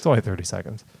 Anyways, it's only 30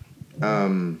 seconds. All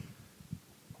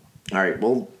right,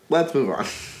 well, let's move on.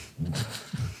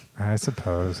 I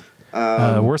suppose.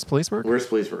 Worst police work? Worst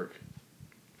police work.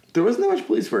 There wasn't that much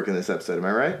police work in this episode, am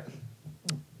I right?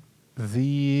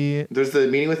 There's the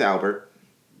meeting with Albert,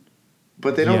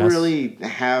 but they don't really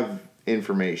have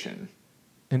information.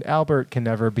 And Albert can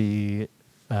never be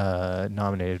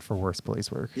nominated for worst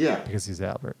police work. Yeah. Because he's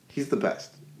Albert. He's the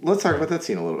best. Let's talk about that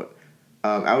scene a little bit.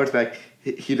 Albert's back.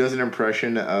 He does an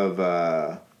impression of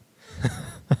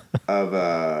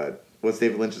what's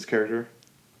David Lynch's character?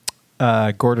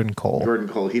 Gordon Cole. Gordon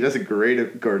Cole. He does a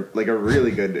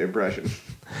really good impression.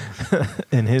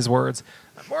 In his words,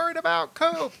 I'm worried about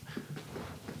Cope.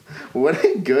 What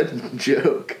a good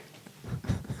joke.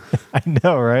 I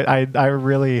know, right? I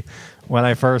really, when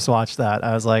I first watched that,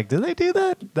 I was like, did they do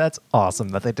that? That's awesome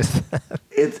that they did that.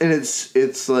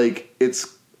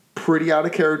 It's pretty out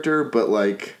of character, but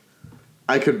like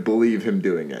I could believe him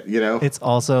doing it, you know? It's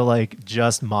also like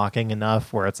just mocking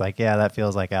enough where it's like, yeah, that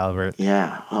feels like Albert.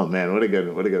 Yeah. Oh man, what a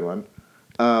good one.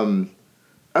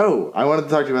 I wanted to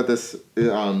talk to you about this.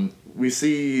 We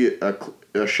see a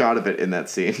shot of it in that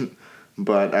scene,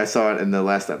 but I saw it in the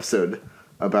last episode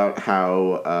about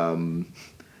how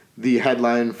the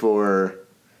headline for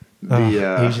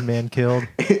the Asian man killed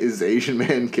is Asian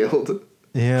man killed.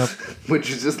 Yeah, which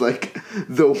is just like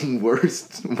the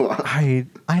worst. I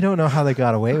don't know how they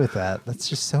got away with that. That's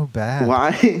just so bad.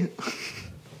 Why?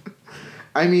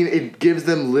 I mean, it gives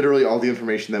them literally all the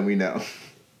information that we know.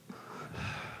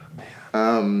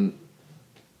 How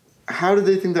did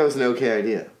they think that was an okay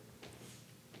idea?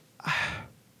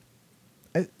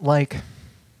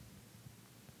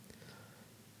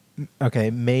 Okay,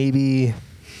 maybe.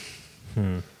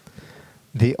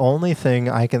 The only thing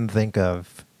I can think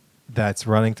of that's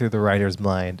running through the writer's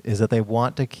mind is that they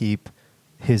want to keep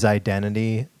his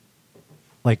identity,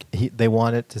 like they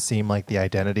want it to seem like the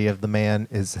identity of the man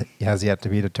has yet to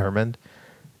be determined.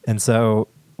 And so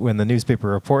when the newspaper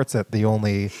reports it, the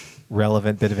only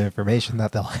relevant bit of information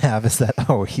that they'll have is that,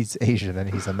 oh, he's Asian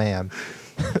and he's a man.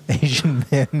 Asian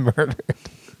man murdered.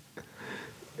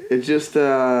 It just,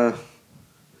 I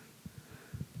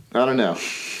don't know.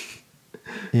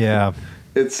 Yeah.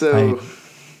 It's so...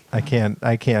 I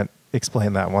can't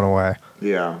explain that one away.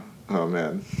 Yeah. Oh,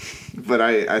 man. But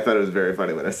I thought it was very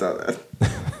funny when I saw that.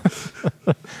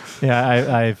 Yeah,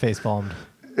 I facepalmed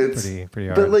pretty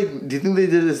hard. But, like, do you think they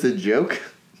did it as a joke?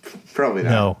 Probably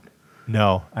not.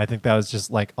 No. I think that was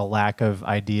just like a lack of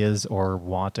ideas or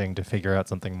wanting to figure out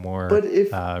something more But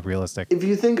realistic. if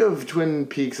you think of Twin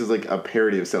Peaks as like a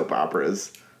parody of soap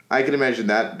operas, I can imagine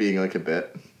that being like a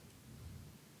bit.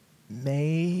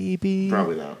 Maybe.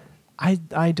 Probably not.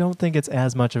 I don't think it's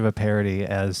as much of a parody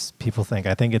as people think.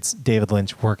 I think it's David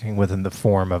Lynch working within the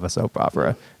form of a soap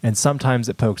opera. And sometimes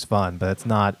it pokes fun, but it's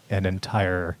not an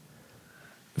entire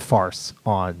farce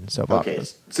on soap Okay,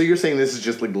 operas. so you're saying this is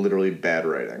just like literally bad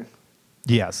writing?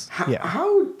 Yes. Yeah.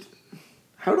 How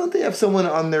don't they have someone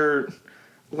on their,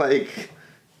 like,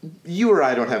 you or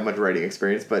I don't have much writing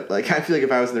experience, but like I feel like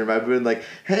if I was in there, I'd be like,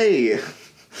 hey,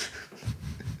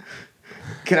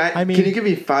 can you give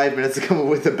me 5 minutes to come up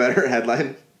with a better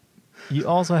headline? You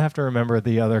also have to remember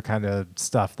the other kind of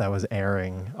stuff that was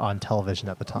airing on television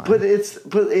at the time. But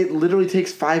it literally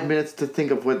takes 5 minutes to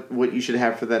think of what you should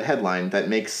have for that headline that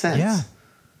makes sense.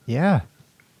 Yeah.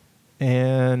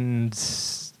 And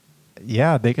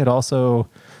yeah, they could also,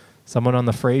 someone on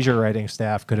the Frasier writing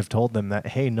staff could have told them that,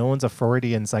 hey, no one's a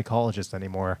Freudian psychologist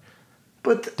anymore.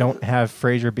 But don't have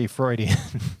Frasier be Freudian.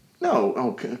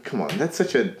 No, come on.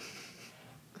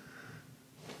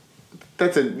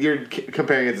 You're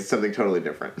comparing it to something totally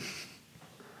different.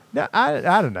 No, I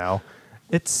don't know.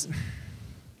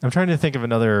 I'm trying to think of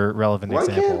another relevant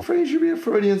example. Why can't Frasier be a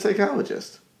Freudian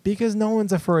psychologist? Because no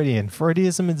one's a Freudian.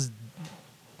 Freudism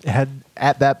had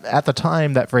at the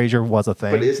time that Frasier was a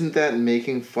thing. But isn't that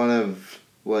making fun of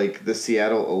like the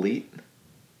Seattle elite?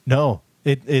 No,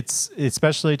 it's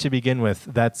especially to begin with.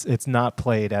 It's not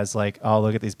played as like, oh,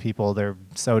 look at these people, they're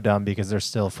so dumb because they're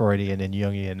still Freudian and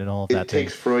Jungian and all of that. It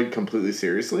takes Freud completely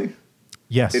seriously.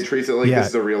 Yes, it treats it like this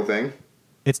is a real thing.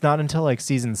 It's not until like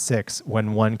season 6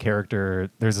 when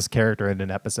there's this character in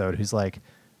an episode who's like,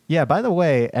 yeah, by the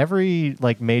way, every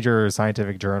like major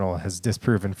scientific journal has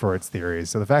disproven Freud's theories.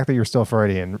 So the fact that you're still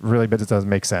Freudian really doesn't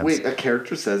make sense. Wait, a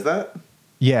character says that?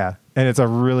 Yeah, and it's a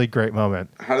really great moment.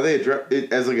 How do they address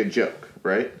it as like a joke,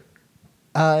 right?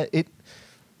 It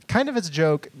kind of is a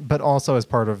joke, but also as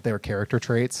part of their character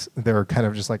traits. They're kind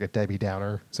of just like a Debbie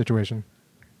Downer situation.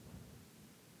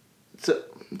 So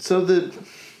the...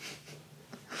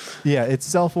 Yeah, it's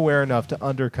self-aware enough to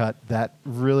undercut that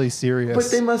really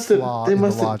serious flaw in the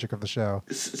logic of the show.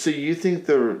 So you think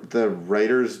the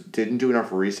writers didn't do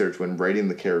enough research when writing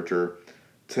the character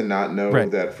to not know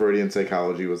that Freudian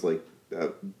psychology was like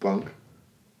bunk?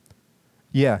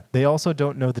 Yeah, they also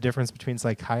don't know the difference between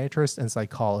psychiatrist and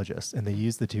psychologist, and they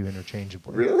use the two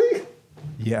interchangeably. Really?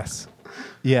 Yes.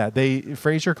 Yeah,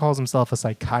 Frasier calls himself a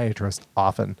psychiatrist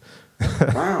often.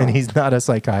 Wow. And he's not a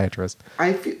psychiatrist.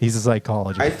 He's a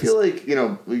psychologist. I feel like,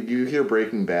 you hear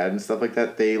Breaking Bad and stuff like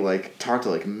that, they like talk to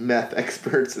like meth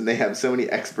experts and they have so many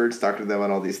experts talking to them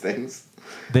on all these things.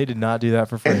 They did not do that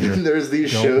for Frasier. And then there's these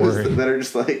shows that are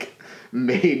just like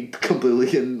made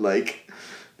completely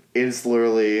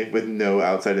insularly with no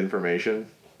outside information.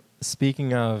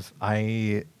 Speaking of,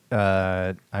 I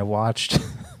watched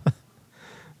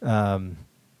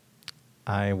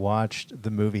I watched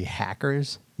the movie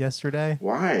Hackers yesterday.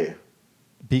 Why?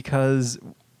 Because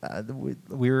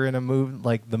we were in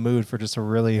the mood for just a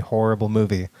really horrible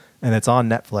movie, and it's on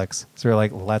Netflix. So we're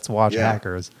like, let's watch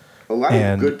Hackers. A lot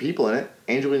of good people in it.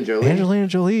 Angelina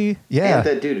Jolie, yeah. And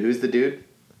that dude. Who's the dude?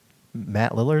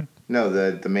 Matt Lillard? No,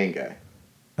 the main guy.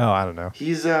 Oh, I don't know.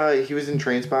 He was in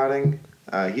Trainspotting.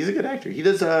 He's a good actor. He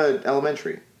does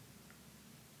Elementary.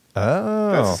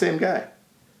 Oh, that's the same guy.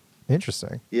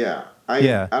 Interesting. Yeah. I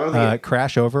don't think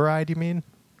Crash Override, you mean?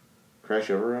 Crash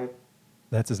Override?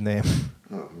 That's his name.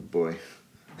 Oh, boy.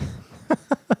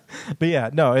 But yeah,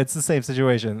 no, it's the same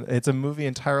situation. It's a movie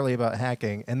entirely about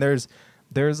hacking, and there's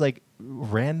like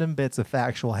random bits of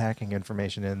factual hacking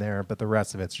information in there, but the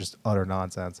rest of it's just utter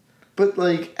nonsense. But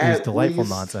like, it was delightful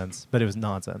nonsense, but it was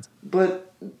nonsense.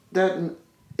 But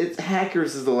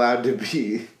Hackers is allowed to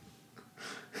be.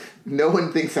 No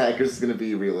one thinks Hackers is going to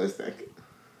be realistic.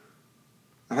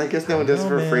 I guess no one does it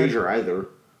for Frasier either.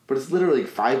 But it's literally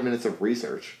 5 minutes of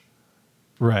research.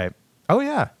 Right. Oh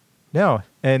yeah. No.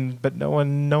 But no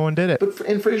one did it.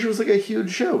 And Frasier was like a huge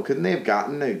show. Couldn't they have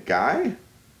gotten a guy?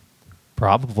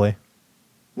 Probably.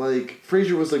 Like,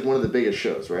 Frasier was like one of the biggest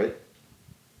shows, right?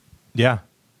 Yeah.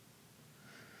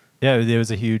 Yeah, it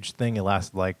was a huge thing. It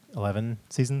lasted like 11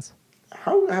 seasons.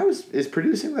 How is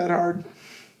producing that hard?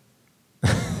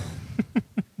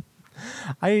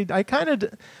 I kind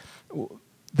of...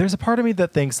 There's a part of me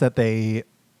that thinks that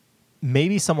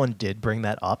maybe someone did bring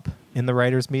that up in the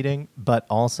writers' meeting, but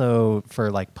also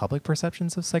for like public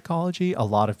perceptions of psychology, a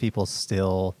lot of people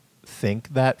still think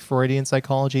that Freudian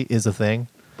psychology is a thing.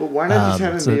 But why not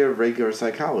just have him be a regular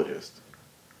psychologist?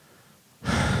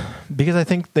 because I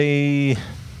think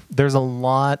there's a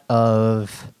lot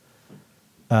of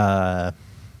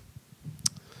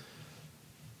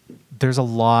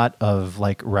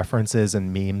like references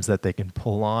and memes that they can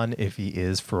pull on if he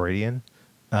is Freudian,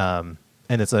 and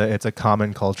it's a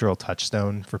common cultural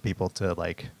touchstone for people to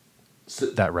like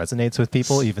that resonates with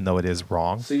people, even though it is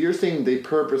wrong. So you're saying they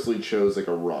purposely chose like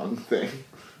a wrong thing?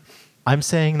 I'm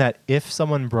saying that if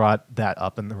someone brought that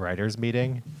up in the writers'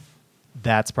 meeting,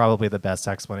 that's probably the best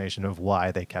explanation of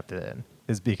why they kept it in,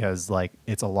 is because like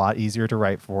it's a lot easier to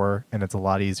write for and it's a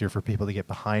lot easier for people to get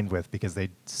behind with because they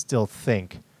still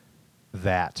think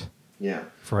that Yeah.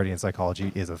 Freudian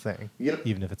psychology is a thing, You know,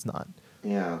 even if it's not.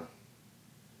 yeah.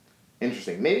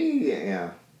 Interesting. Maybe,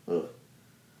 yeah. Ugh.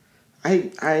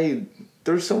 I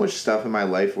there's so much stuff in my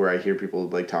life where I hear people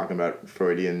like talking about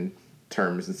Freudian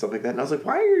terms and stuff like that, and I was like,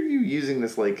 why are you using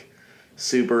this like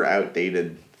super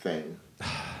outdated thing?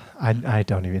 I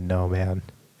don't even know, man.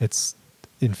 It's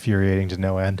infuriating to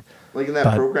no end. Like in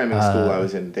that programming school I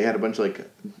was in, they had a bunch of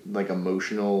like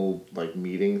emotional like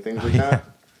meeting things like that.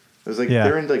 It was like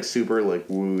they're in like super like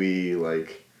wooey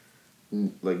like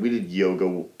we did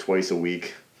yoga twice a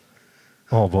week.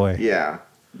 Oh boy. Yeah.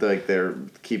 Like they're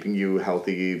keeping you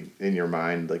healthy in your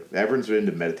mind. Like everyone's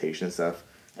into meditation and stuff.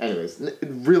 Anyways,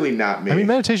 really not me. I mean,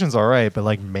 meditation's all right, but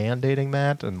like mandating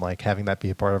that and like having that be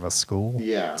a part of a school,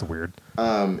 yeah, it's weird.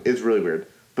 It's really weird.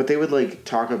 But they would like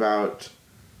talk about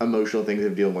emotional things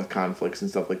of dealing with conflicts and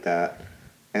stuff like that,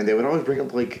 and they would always bring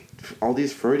up like all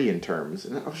these Freudian terms,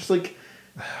 and I was just like,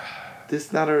 "This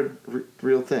is not a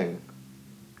real thing."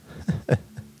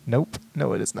 Nope,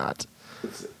 no, it is not.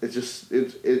 It's just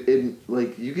it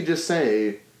like you could just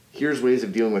say, here's ways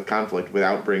of dealing with conflict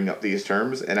without bringing up these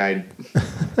terms, and I'd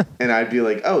be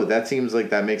like, oh, that seems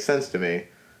like that makes sense to me.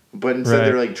 But instead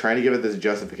they're like trying to give it this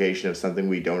justification of something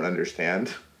we don't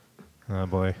understand. Oh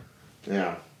boy.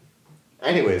 Yeah.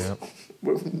 Anyways,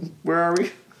 where are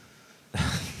we?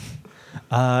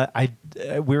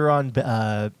 We're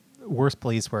on worst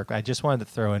police work. I just wanted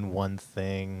to throw in one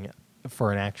thing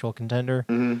for an actual contender.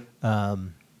 Mm-hmm.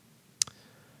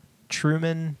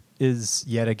 Truman is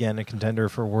yet again a contender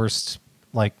for worst,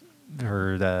 like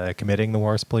for committing the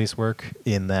worst police work.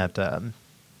 In that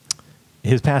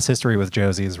his past history with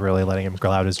Josie is really letting him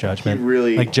cloud his judgment. He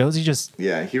really, like Josie just he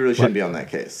really shouldn't be on that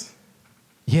case.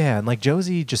 Yeah, and like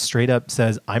Josie just straight up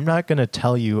says, "I'm not going to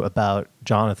tell you about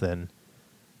Jonathan."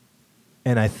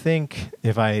 And I think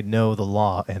if I know the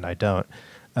law, and I don't,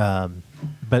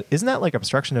 but isn't that like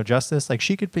obstruction of justice? Like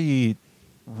she could be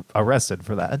arrested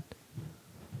for that.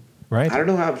 Right? I don't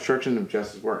know how obstruction of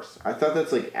justice works. I thought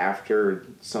that's like after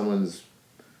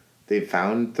they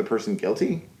found the person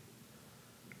guilty.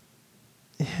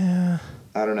 Yeah.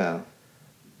 I don't know.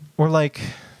 Or like,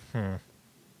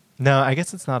 no, I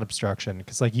guess it's not obstruction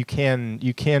because like you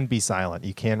can be silent.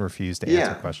 You can refuse to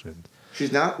answer questions.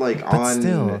 She's not like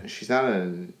she's not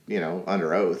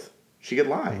under oath. She could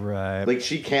lie. Right. Like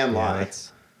she can lie.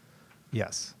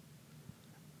 Yes.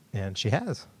 And she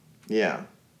has. Yeah.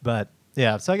 But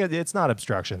yeah, so it's not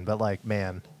obstruction, but like,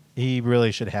 man, he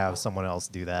really should have someone else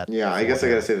do that. Yeah, I guess I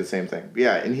gotta say the same thing.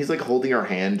 Yeah, and he's like holding her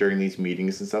hand during these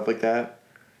meetings and stuff like that.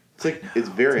 It's like it's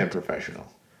very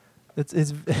unprofessional.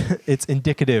 It's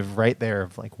indicative right there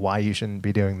of like why you shouldn't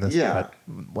be doing this. Yeah,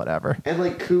 but whatever. And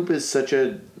like Coop is such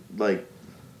a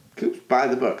Coop's by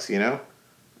the books,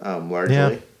 largely.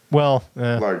 Yeah. Well,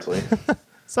 largely.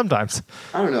 Sometimes.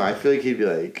 I don't know. I feel like he'd be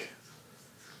like,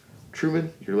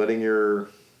 Truman, you're letting your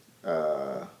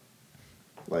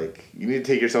you need to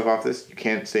take yourself off this. You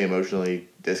can't stay emotionally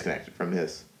disconnected from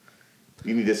this.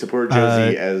 You need to support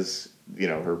Josie as,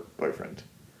 her boyfriend.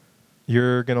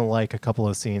 You're gonna like a couple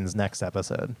of scenes next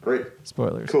episode. Great.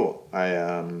 Spoilers. Cool.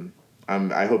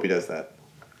 I hope he does that.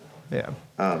 Yeah.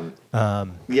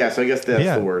 Yeah, so I guess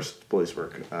that's the worst police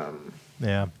work.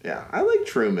 Yeah. Yeah. I like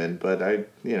Truman, but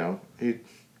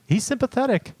he's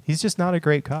sympathetic. He's just not a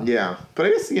great cop. Yeah. But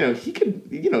I guess, he could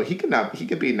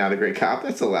be not a great cop.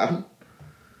 That's allowed.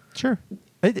 Sure.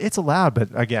 It's allowed, but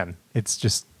again, it's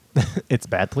just it's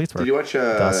bad police work. Did you watch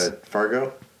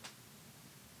Fargo?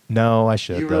 No, I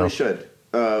should. You really should.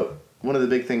 One of the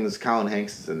big things, Colin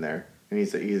Hanks is in there, and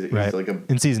he's right. like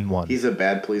in season 1. He's a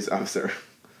bad police officer.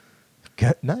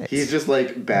 Nice. He's just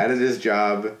like bad at his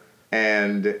job,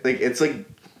 and it's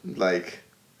like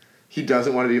he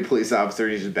doesn't want to be a police officer.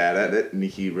 He's just bad at it, and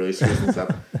he really screws things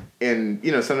up. And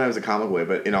sometimes a comic way,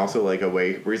 but in also like a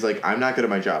way where he's like, I'm not good at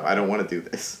my job. I don't want to do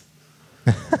this.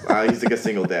 He's like a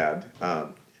single dad.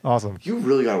 Awesome. You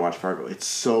really gotta watch Fargo. It's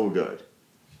so good.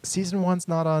 Season 1's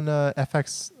not on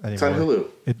FX anymore. It's on Hulu.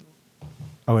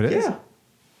 It is? Yeah.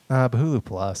 But Hulu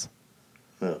Plus.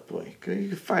 Oh boy, you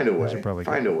can find a way. should probably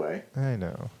Find get- a way. I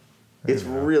know. It's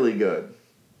know. really good.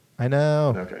 I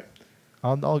know. Okay.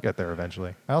 I'll get there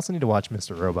eventually. I also need to watch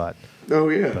Mr. Robot, Oh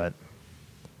yeah. but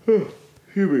Maybe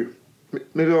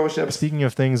I'll watch an episode. speaking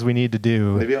of things we need to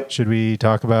do, Maybe I'll- should we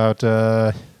talk about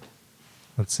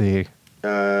let's see.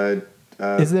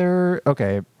 Is there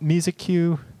music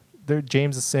cue? There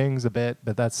James sings a bit,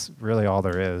 but that's really all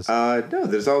there is. No,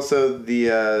 there's also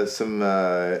the some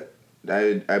I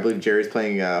believe Jerry's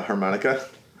playing harmonica.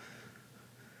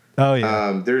 Oh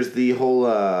yeah. There's the whole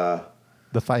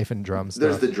The fife and drum stuff.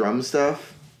 there's the drum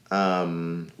stuff.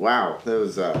 Wow, that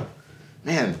was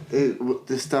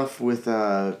this stuff with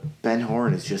Ben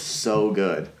Horn is just so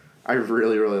good. I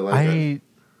really like it.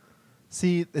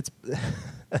 See,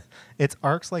 it's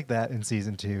arcs like that in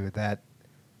season 2 that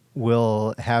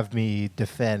will have me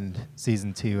defend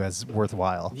season 2 as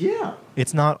worthwhile. Yeah.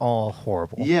 It's not all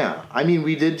horrible. Yeah. I mean,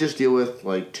 we did just deal with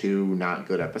like 2 not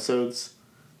good episodes.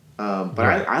 But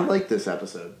Right. I like this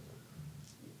episode.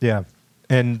 Yeah.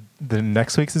 And the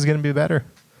next week's is going to be better.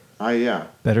 Yeah.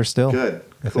 Better still. Good.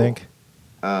 I Cool. think.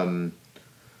 But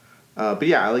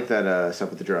yeah, I like that stuff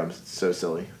with the drums. It's so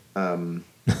silly. Can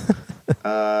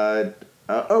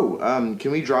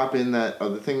we drop in that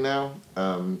other thing now?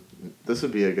 This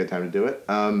would be a good time to do it.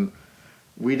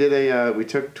 We did we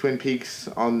took Twin Peaks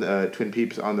on Twin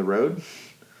Peeps on the road.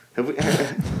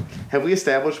 Have we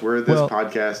established where this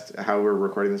podcast, how we're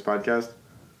recording this podcast?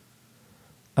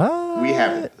 We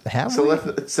haven't. Have so we?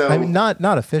 I mean,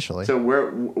 not officially. So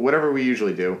whatever we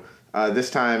usually do. This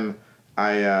time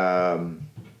I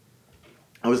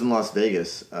was in Las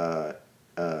Vegas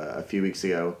a few weeks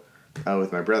ago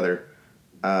with my brother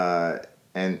and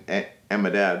my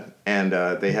dad, and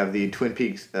they have the Twin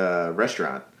Peaks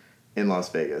restaurant in Las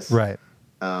Vegas. Right.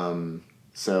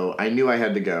 So I knew I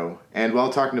had to go. And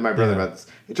while talking to my brother about this,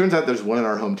 it turns out there's one in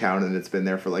our hometown, and it's been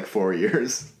there for like 4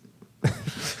 years.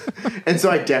 And so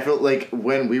I definitely, like,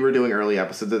 when we were doing early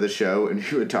episodes of the show and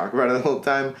we would talk about it the whole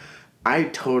time, I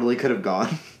totally could have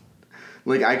gone.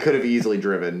 Like, I could have easily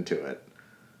driven to it.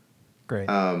 Great.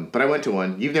 But I went to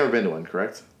one. You've never been to one,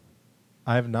 correct?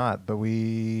 I have not, but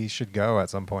we should go at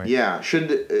some point. Yeah.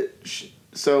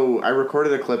 So I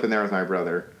recorded a clip in there with my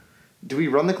brother. Do we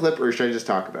run the clip, or should I just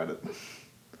talk about it?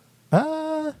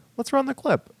 Let's run the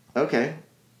clip. Okay.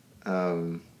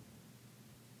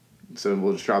 So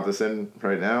we'll just drop this in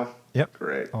right now? Yep.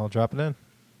 Great. I'll drop it in.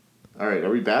 All right. Are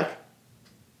we back?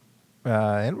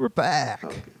 And we're back.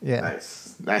 Okay. Yeah.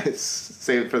 Nice.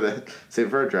 Save it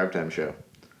for our drive time show.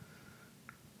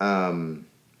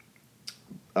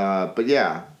 But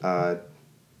yeah,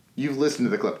 you've listened to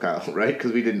the clip, Kyle, right?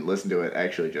 Because we didn't listen to it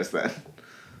actually just then.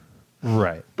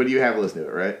 Right. But you have listened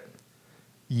to it, right?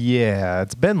 Yeah,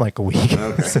 it's been like a week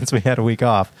since we had a week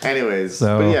off. Anyways,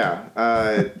 So- but yeah,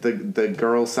 the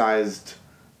girl-sized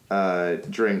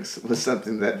drinks was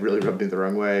something that really rubbed me the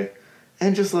wrong way,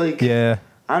 and just like Yeah.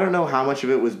 I don't know how much of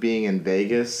it was being in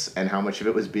Vegas and how much of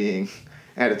it was being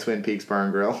at a Twin Peaks bar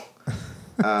and grill.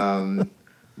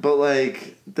 But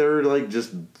like they're like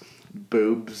just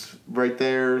boobs right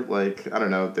there. Like I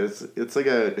don't know. It's like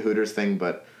a Hooters thing,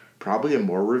 but probably a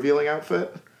more revealing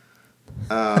outfit.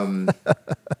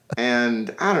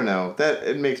 And I don't know, that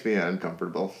it makes me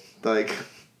uncomfortable. Like,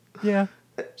 Yeah.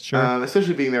 Sure.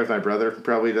 especially being there with my brother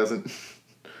probably makes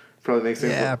things.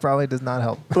 Yeah, probably does not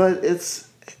help. But it's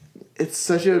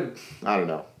such a, I don't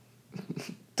know.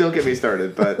 Don't get me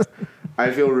started, but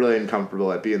I feel really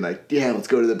uncomfortable at being like, yeah, let's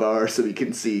go to the bar so we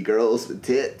can see girls with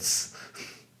tits.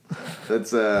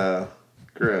 That's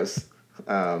gross.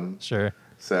 Sure.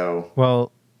 So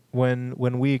Well, when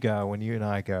you and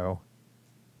I go,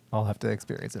 I'll have to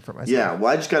experience it for myself. yeah,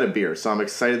 well, I just got a beer, so I'm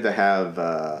excited to have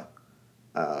a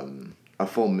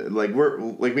full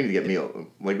we need to get a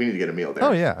meal there.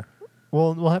 Oh yeah.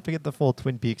 Well, we'll have to get the full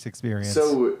Twin Peaks experience.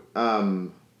 So,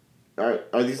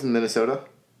 are these in Minnesota?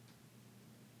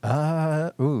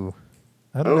 I don't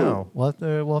know.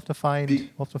 We'll have to find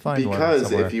one Because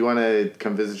somewhere. if you want to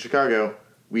come visit Chicago,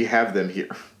 we have them here.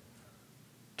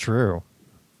 True.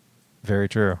 Very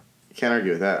true. Can't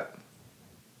argue with that.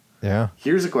 Yeah.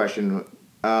 Here's a question.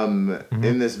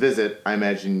 In this visit, I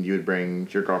imagine you would bring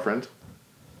your girlfriend.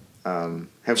 Have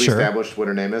we Sure. established what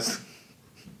her name is?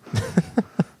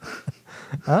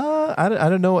 I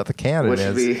don't know what the canon What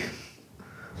should is. be?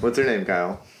 What's her name,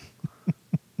 Kyle?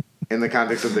 In the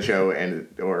context of the show and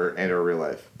or real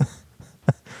life.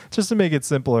 Just to make it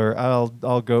simpler,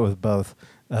 I'll go with both.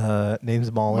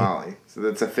 Name's Molly. Molly. So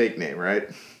that's a fake name, right?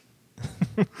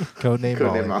 Codename Code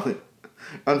Molly. name Molly.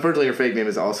 Unfortunately, her fake name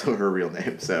is also her real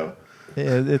name. So,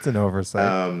 It's an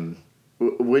oversight.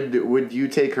 would you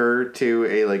take her to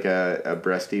a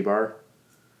breasty bar?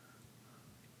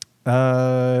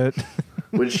 Uh,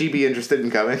 Would she be interested in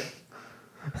coming?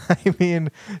 I mean,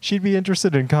 she'd be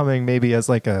interested in coming maybe as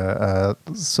like a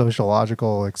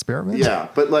sociological experiment. Yeah,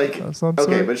 but like, Of some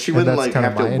okay, sort. but she And wouldn't that's like kinda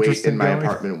have to my wait interest in in my going.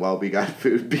 apartment while we got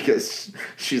food because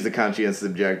she's a conscientious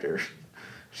objector.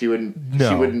 She wouldn't. She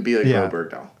No. wouldn't be like Yeah.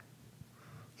 Roberto.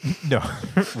 No,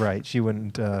 right. She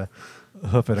wouldn't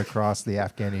hoof it across the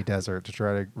Afghani desert to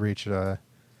try to reach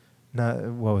not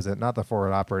what was it? Not the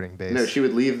forward operating base. No, she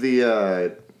would leave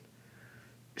the.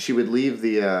 She would leave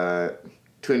the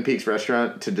Twin Peaks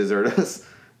restaurant to desert us,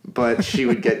 but she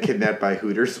would get kidnapped by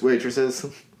Hooters waitresses,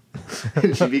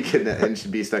 and she'd be kidnapped and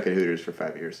she'd be stuck at Hooters for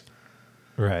 5 years.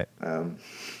 Right. All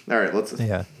right, let's.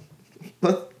 Yeah.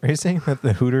 Are you saying that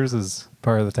the Hooters is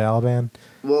part of the Taliban?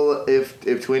 Well, if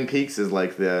Twin Peaks is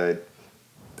like the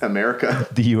America,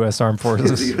 The U.S. Armed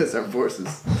Forces? the U.S. Armed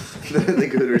Forces, then I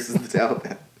think Hooters is the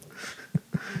Taliban.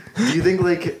 Do you think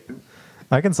like?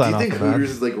 I can Do sign you off think for that. Hooters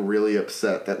is like really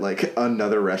upset that like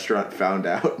another restaurant found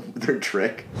out their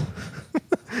trick?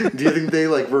 Do you think they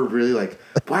like were really like,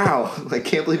 wow, I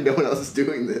can't believe no one else is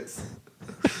doing this?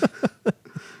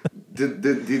 Did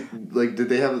they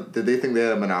think they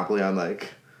had a monopoly on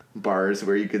like bars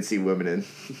where you could see women in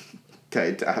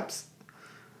tight tops?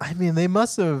 I mean, there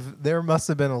must have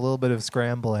been a little bit of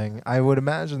scrambling. I would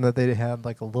imagine that they had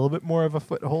like a little bit more of a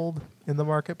foothold in the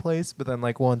marketplace, but then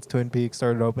like once Twin Peaks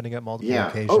started opening at multiple Yeah.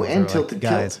 locations, Oh, they and were Tilted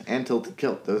like, guys. Kilt. And Tilted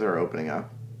Kilt. Those are opening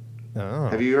up. Oh,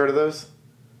 Have you heard of those?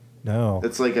 no.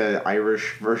 It's like an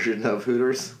Irish version of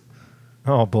Hooters.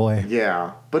 Oh boy.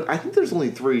 Yeah, but I think there's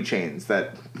only 3 chains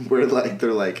that where like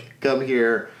they're like, come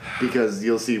here because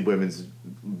you'll see women's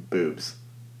boobs.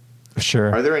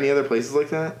 Sure. Are there any other places like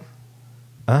that?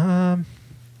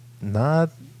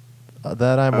 Not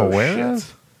that I'm aware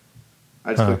of.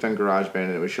 I just clicked on GarageBand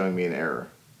and it was showing me an error.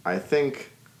 I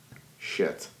think,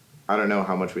 shit. I don't know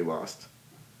how much we lost.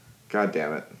 God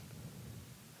damn it.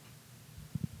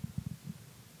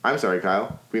 I'm sorry,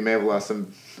 Kyle. We may have lost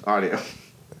some audio.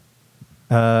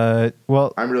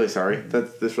 Well, I'm really sorry.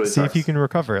 This really see sucks. if you can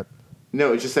recover it.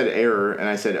 No, it just said error, and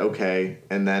I said okay,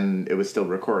 and then it was still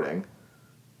recording.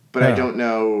 But I Oh. don't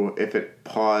know if it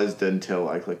paused until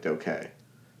I clicked okay.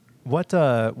 What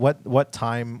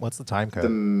time? What's the time code? The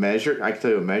measure, I can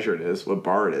tell you what measure it is, what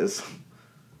bar it is.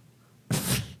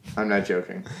 I'm not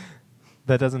joking.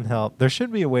 That doesn't help. There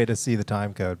should be a way to see the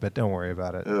time code, but don't worry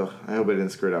about it. Ugh, I hope I didn't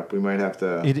screw it up. We might have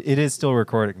to. It is still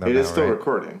recording though. It is now, still right?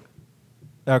 recording.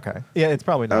 Okay. Yeah, it's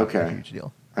probably not Okay. a huge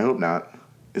deal. I hope not.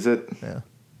 Is it? Yeah.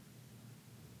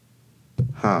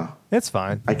 Huh. It's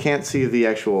fine. I can't see the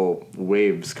actual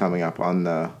waves coming up on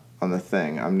the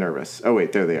thing. I'm nervous. Oh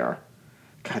wait, there they are.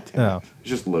 God damn it. Oh. It's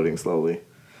just loading slowly.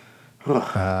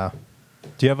 Do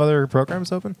you have other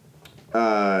programs open?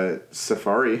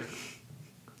 Safari.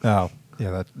 Oh,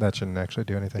 yeah. That shouldn't actually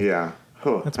do anything. Yeah.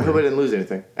 Oh, That's I hope I weird. didn't lose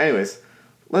anything. Anyways,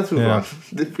 let's move Yeah. on.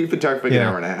 We've been talking for like an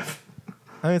hour and a half.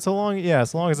 I mean, as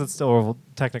long as it's still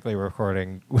technically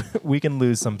recording, we can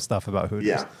lose some stuff about Hooters.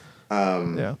 Yeah.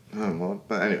 Yeah. Oh, well,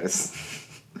 but anyways,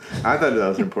 I thought that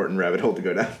was an important rabbit hole to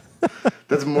go down.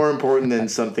 That's more important than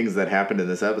some things that happened in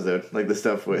this episode, like the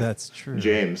stuff with That's true.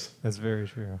 James. That's very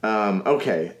true.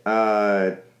 Okay.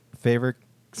 Favorite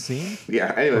scene?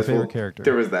 Yeah. Anyways, Or favorite character?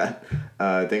 There was that.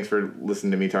 Thanks for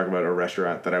listening to me talk about a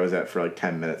restaurant that I was at for like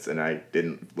 10 minutes and I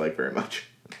didn't like very much.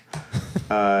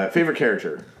 Favorite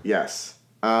character? Yes.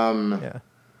 Yeah.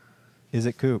 Is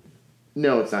it Coop?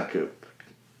 No, it's not Coop.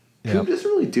 Yep. Coop doesn't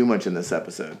really do much in this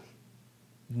episode.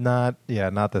 Not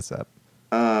this up.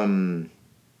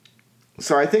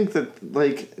 So I think that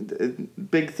like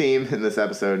big theme in this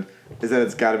episode is that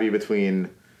it's got to be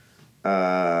between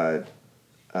Ben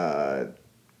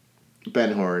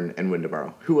Horn and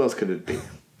Windeborough. Who else could it be?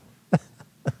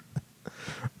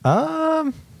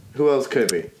 Who else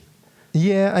could it be?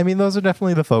 Yeah, I mean those are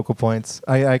definitely the focal points.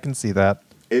 I can see that.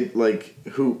 It like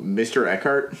who? Mr.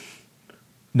 Eckhart?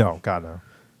 No, God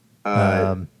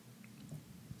no.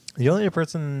 The only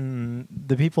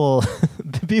the people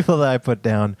that I put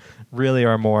down really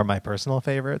are more my personal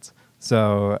favorites.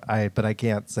 So but I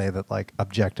can't say that like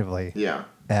objectively Yeah.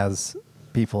 as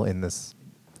people in this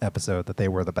episode that they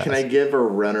were the best. Can I give a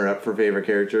runner-up for favorite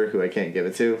character who I can't give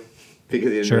it to because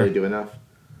he didn't Sure. really do enough?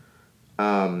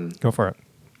 Go for it.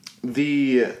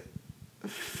 The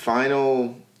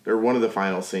final or one of the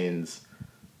final scenes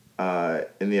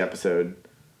in the episode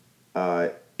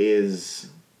is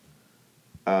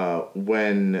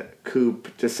when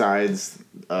Coop decides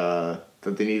that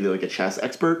they need like a chess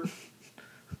expert.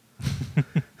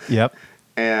 Yep.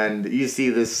 And you see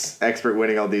this expert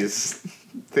winning all these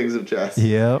things of chess.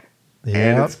 Yep. And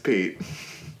Yep. it's Pete.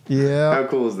 Yeah. How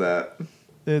cool is that?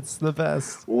 It's the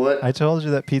best. What? I told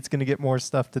you that Pete's gonna get more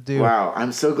stuff to do. Wow,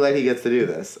 I'm so glad he gets to do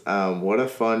this. What a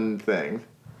fun thing.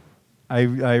 I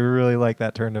really like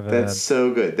that turn of That's events.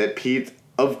 so good. That Pete,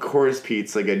 of course,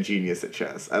 Pete's like a genius at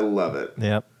chess. I love it.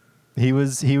 Yep. He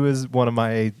was one of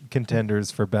my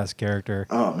contenders for best character.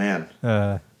 Oh man.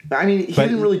 Uh, I mean, he But-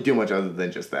 didn't really do much other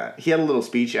than just that. He had a little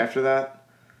speech after that.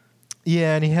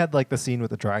 yeah, and he had like the scene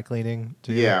with the dry cleaning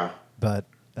too. Yeah. But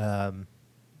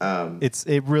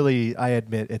it really, I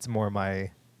admit, it's more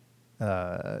my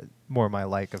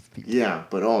like of Pete. Yeah,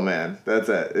 but oh man, that's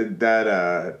it.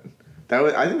 That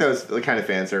was, I think that was kind of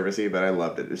fan servicey, but I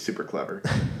loved it. It was super clever.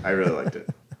 I really liked it.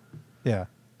 Yeah.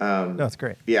 No, it's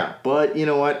great. Yeah, but you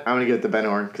know what? I'm gonna give it to Ben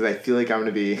Horn because I feel like I'm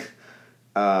gonna be.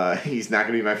 He's not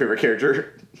gonna be my favorite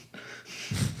character.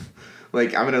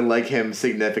 Like I'm gonna like him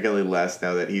significantly less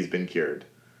now that he's been cured.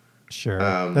 Sure.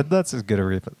 That's as good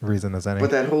a reason as any.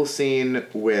 But that whole scene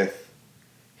with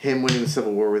him winning the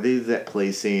Civil War, where they did that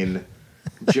play scene,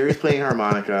 Jerry's playing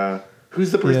harmonica.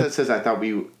 Who's the person that says I thought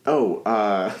we?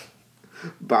 Oh,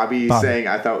 Bobby saying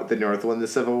I thought the North won the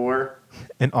Civil War.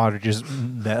 And Audrey just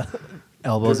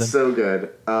elbows It's him. so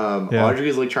good.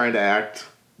 Audrey's like trying to act.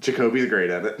 Jacoby's great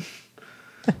at it.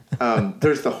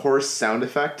 There's the horse sound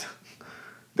effect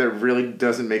that really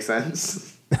doesn't make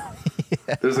sense.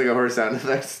 There's like a horse sound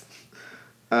effect.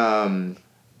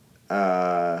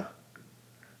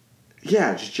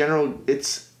 Yeah, just general.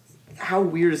 It's how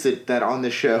weird is it that on the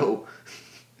show,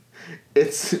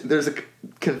 there's a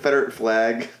Confederate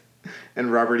flag,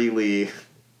 and Robert E. Lee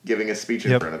giving a speech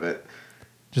in front of it.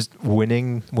 Just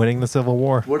winning the Civil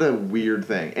War. What a weird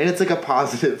thing, and it's like a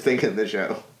positive thing in the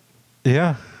show.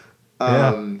 Yeah.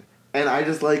 And I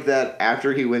just like that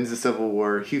after he wins the Civil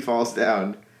War, he falls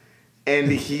down,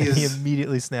 and he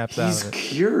immediately snaps out he's of it.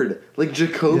 cured. Like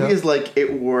Jacoby is like,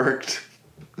 it worked.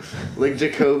 Like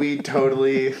Jacoby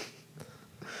totally.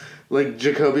 Like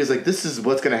Jacoby's like, this is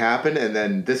what's gonna happen, and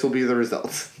then this will be the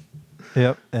result.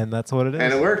 Yep, and that's what it is.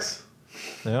 And it works.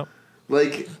 Yep.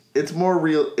 Like it's more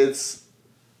real. It's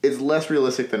less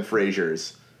realistic than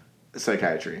Frasier's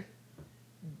psychiatry.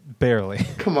 Barely.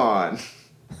 Come on.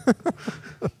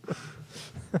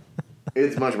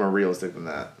 It's much more realistic than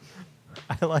that.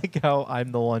 I like how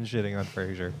I'm the one shitting on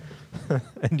Frasier,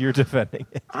 and you're defending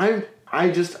it. I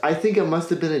think it must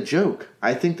have been a joke.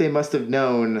 I think they must have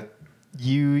known.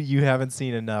 You haven't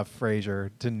seen enough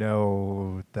Frasier to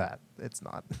know that it's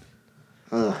not.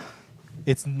 Ugh.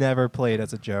 It's never played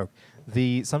as a joke.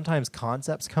 Sometimes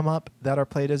concepts come up that are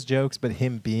played as jokes, but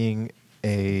him being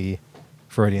a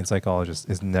Freudian psychologist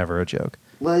is never a joke.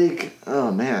 Like,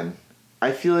 oh man,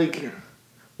 I feel like.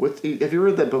 Have you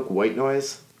read that book White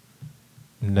Noise?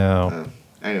 No.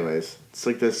 Anyways, it's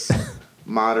like this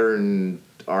modern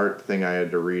art thing I had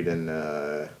to read in.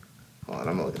 Hold on,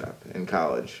 I'm gonna look it up in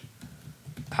college.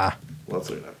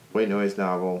 Let's look it up. White Noise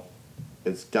novel.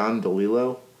 It's Don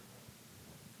DeLillo.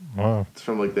 Wow. It's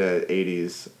from like the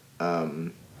 80s.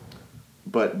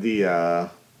 But the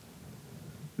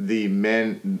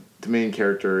main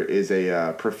character is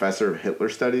a professor of Hitler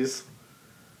studies.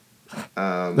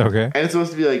 Okay. And it's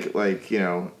supposed to be like you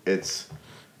know, it's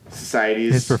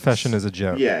society's. His profession is a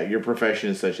joke. Yeah, your profession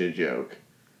is such a joke.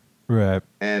 Right.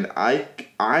 And I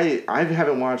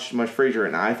haven't watched much Frasier,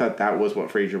 and I thought that was what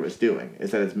Frasier was doing.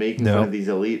 Is that it's making fun of these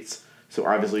elites. So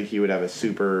obviously he would have a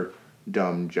super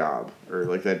dumb job, or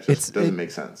like that just doesn't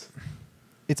make sense.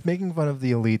 It's making fun of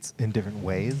the elites in different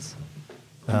ways.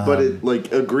 But it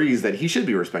like agrees that he should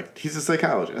be respected. He's a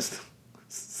psychologist /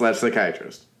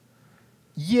 psychiatrist.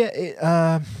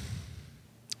 Yeah,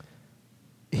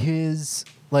 his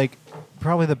like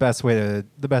probably the best way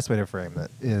to frame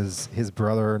it is his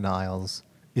brother Niles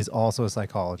is also a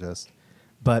psychologist,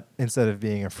 but instead of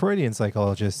being a Freudian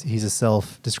psychologist, he's a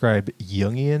self-described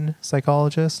Jungian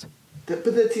psychologist. But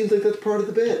that seems like that's part of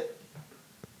the bit.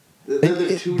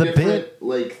 They're two different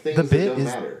like things that don't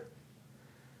matter.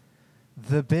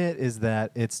 The bit is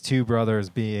that it's two brothers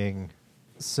being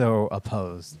so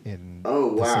opposed in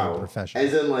the same profession.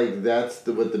 As in, like, that's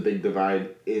what the big divide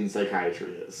in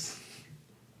psychiatry is.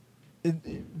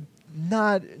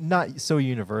 Not so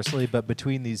universally, but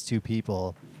between these two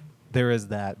people, there is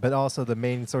that. But also the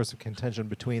main source of contention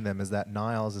between them is that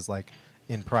Niles is, like,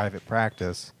 in private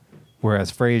practice,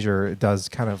 whereas Frasier does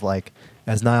kind of, like,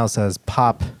 as Niles says,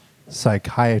 pop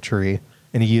psychiatry,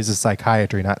 and he uses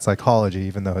psychiatry, not psychology,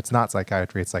 even though it's not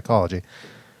psychiatry, it's psychology.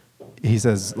 He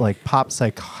says, like, pop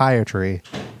psychiatry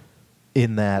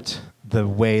in that the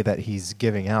way that he's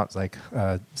giving out, like,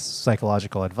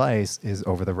 psychological advice is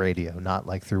over the radio, not,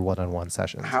 like, through one-on-one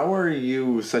sessions. How are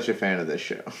you such a fan of this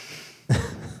show?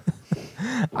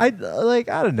 I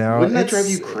don't know. Wouldn't that drive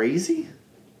you crazy?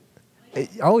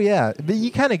 Oh yeah, but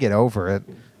you kind of get over it.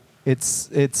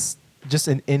 It's just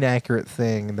an inaccurate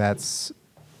thing that's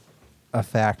a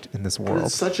fact in this But world.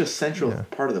 it's such a central Yeah.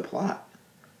 part of the plot.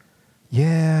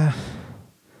 Yeah,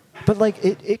 but like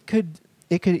it could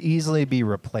easily be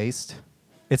replaced.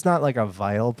 It's not like a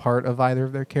vital part of either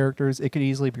of their characters. It could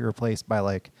easily be replaced by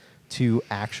like two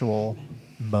actual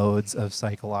modes of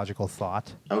psychological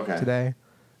thought Okay. today.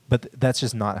 But that's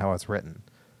just not how it's written.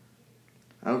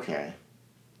 Okay.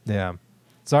 Yeah.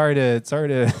 Sorry to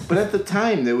But at the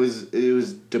time, it was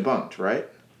debunked, right?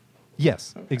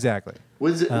 Yes, exactly.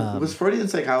 Was Freudian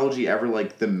psychology ever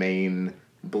like the main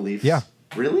belief? Yeah.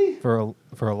 Really? For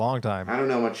a long time. I don't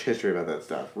know much history about that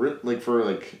stuff.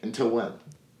 Until when?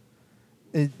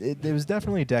 It was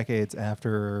definitely decades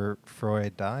after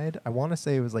Freud died. I want to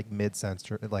say it was like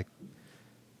mid-century, like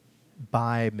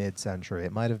by mid-century.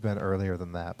 It might have been earlier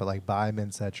than that, but like by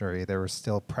mid-century, they were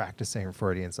still practicing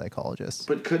Freudian psychologists.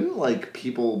 But couldn't like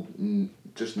people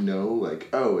just know like,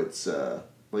 oh, it's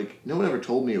like no one ever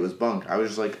told me it was bunk. I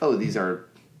was just like, oh, these are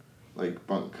like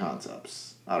bunk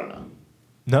concepts. I don't know.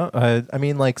 No, I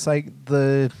mean like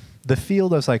the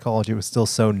field of psychology was still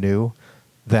so new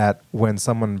that when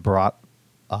someone brought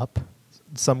up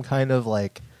some kind of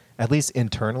like at least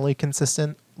internally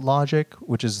consistent logic,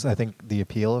 which is I think the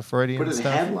appeal of Freudian But it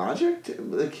stuff. had logic.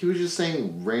 Like he was just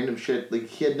saying random shit. Like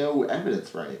he had no evidence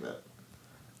for any of it.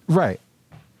 Right.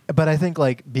 But I think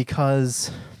like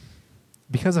because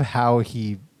of how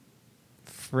he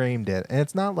framed it, and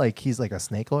it's not like he's like a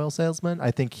snake oil salesman.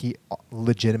 I think he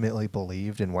legitimately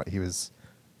believed in what he was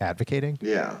advocating.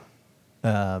 Yeah.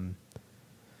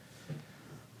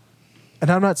 And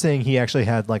I'm not saying he actually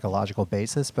had like a logical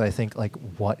basis, but I think like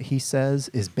what he says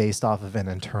is based off of an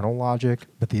internal logic,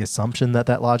 but the assumption that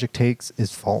that logic takes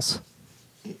is false.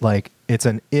 Like it's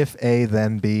an if A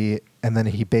then B, and then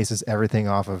he bases everything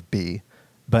off of B,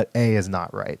 but A is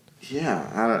not right.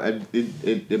 Yeah.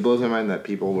 It blows my mind that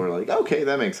people were like, okay,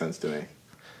 that makes sense to me.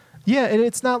 Yeah, and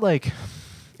it's not like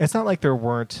there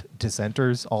weren't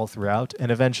dissenters all throughout,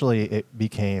 and eventually it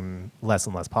became less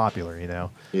and less popular, you know.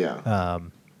 Yeah.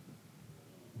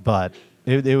 But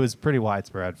it was pretty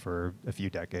widespread for a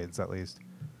few decades at least,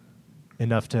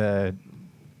 enough to,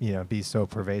 you know, be so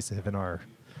pervasive in our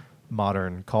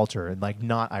modern culture, and like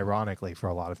not ironically for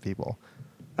a lot of people.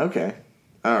 Okay.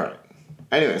 All right.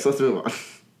 Anyways, let's move on.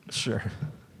 Sure.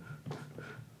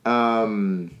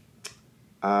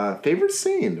 Favorite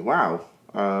scene? Wow.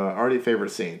 Already favorite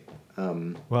scene.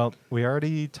 Well, we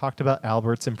already talked about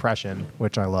Albert's impression,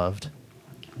 which I loved.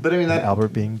 But I mean that Albert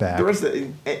being back. the rest of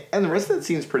that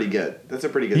scene's pretty good. That's a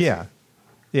pretty good. Yeah, scene.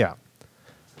 yeah.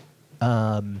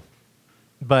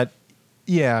 But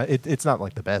yeah, it's not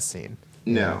like the best scene.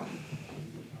 No.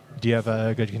 Do you have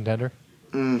a good contender?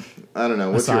 I don't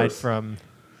know. What's Aside yours? from,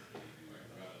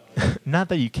 not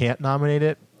that you can't nominate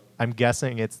it. I'm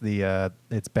guessing it's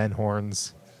it's Ben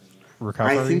Horn's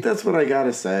recovery. I think that's what I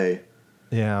gotta say.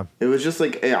 Yeah, It was just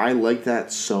like I like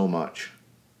that so much.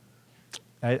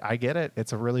 I get it.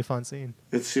 It's a really fun scene.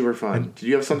 It's super fun. And Did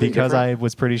you have something because different? I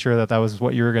was pretty sure that was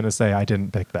what you were going to say. I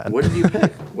didn't pick that. What did you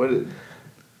pick? What did?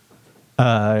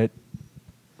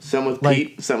 Something with like-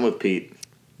 Pete. Something with Pete.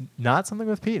 Not something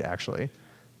with Pete, actually.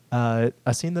 A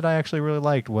scene that I actually really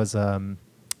liked was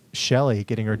Shelley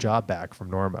getting her job back from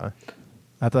Norma.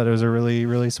 I thought it was a really,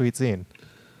 really sweet scene.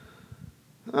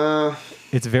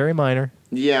 It's very minor.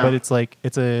 Yeah. But it's like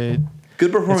it's a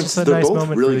Good performance. It's just a They're nice both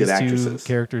moment really for good these actresses. two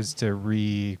characters to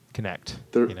reconnect.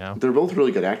 They're both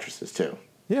really good actresses too.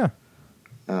 Yeah.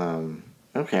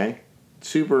 Okay.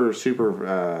 Super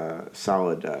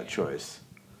solid choice.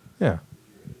 Yeah.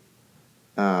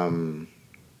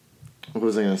 What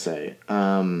was I gonna say?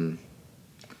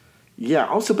 Yeah.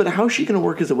 Also, but how's she gonna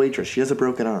work as a waitress? She has a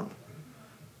broken arm.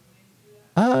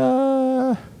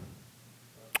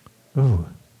 Ooh.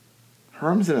 Her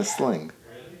arm's in a sling.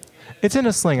 It's in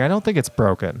a sling. I don't think it's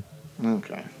broken.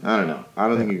 Okay. I don't know. I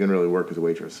don't think you can really work as a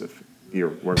waitress if you're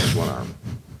working with one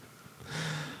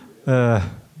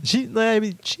arm. She'd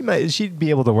be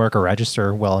able to work a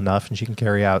register well enough, and she can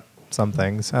carry out some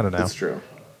things. I don't know. That's true.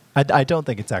 I don't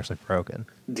think it's actually broken.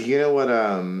 Do you know what?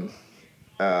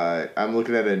 I'm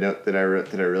looking at a note that I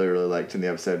wrote that I really really liked in the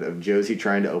episode of Josie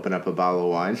trying to open up a bottle of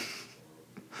wine.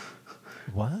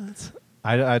 What?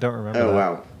 I don't remember. Oh that.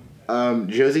 wow.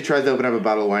 Josie tries to open up a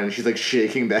bottle of wine and she's like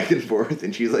shaking back and forth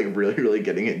and she's like really really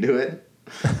getting into it.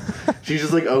 She's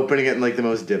just like opening it in like the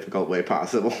most difficult way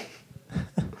possible.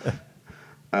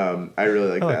 I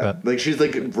really like that. Like she's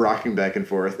like rocking back and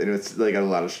forth and it's like a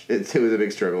lot of it was a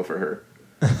big struggle for her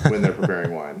when they're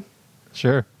preparing wine.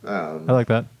 Sure. I like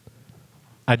that.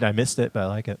 I missed it, but I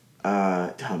like it.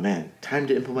 Oh man, time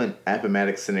to implement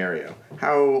Appomattox scenario.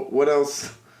 How? What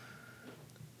else?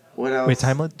 What else? Wait,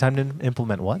 time to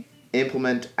implement what?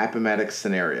 Implement Appomattox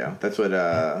scenario. That's what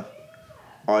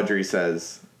Audrey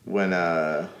says when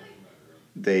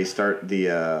they start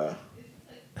the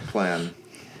plan.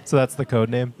 So that's the code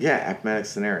name? Yeah, Appomattox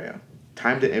scenario.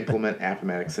 Time to implement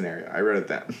Appomattox scenario. I wrote it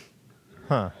down.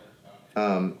 Huh.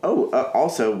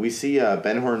 Also, we see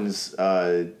Ben Horton's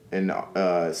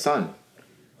son,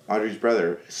 Audrey's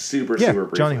brother, super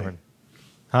briefly. Johnny Horn.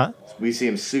 Huh? We see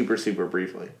him super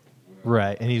briefly.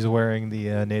 Right, and he's wearing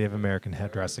the Native American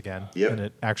headdress again. Yep. And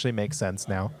it actually makes sense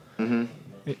now. Mm-hmm.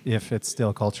 If it's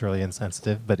still culturally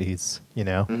insensitive, but he's,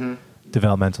 Mm-hmm.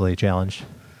 developmentally challenged.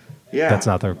 Yeah. That's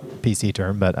not the PC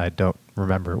term, but I don't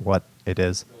remember what it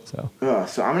is. So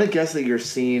So I'm gonna guess that your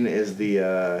scene is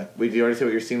the. Wait, did you already say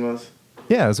what your scene was?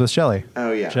 yeah, it was with Shelley.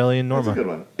 Oh yeah, Shelley and Norma. That's a good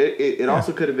one. It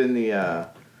also could have been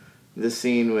the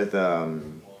scene with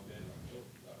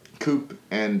Coop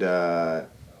and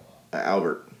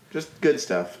Albert. Just good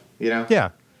stuff, Yeah.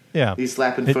 He's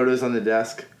slapping photos on the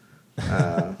desk.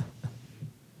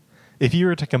 If you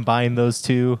were to combine those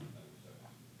two,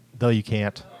 though you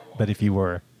can't, but if you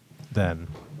were, then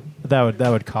that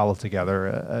would cobble together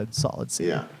a solid scene.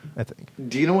 Yeah. I think.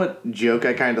 Do you know what joke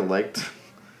I kind of liked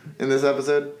in this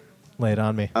episode? Lay it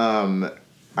on me.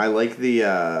 I like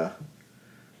the.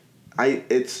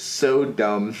 It's so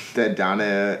dumb that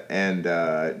Donna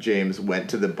and James went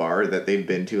to the bar that they've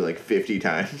been to like 50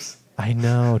 times. I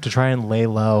know, to try and lay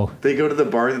low. They go to the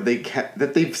bar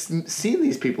that they've seen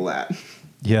these people at.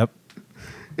 Yep.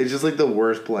 It's just like the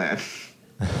worst plan.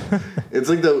 It's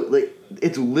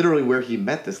it's literally where he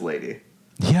met this lady.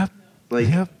 Yep.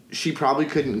 Yep. She probably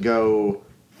couldn't go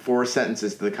 4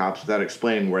 sentences to the cops without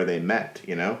explaining where they met,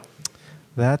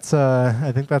 That's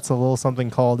I think that's a little something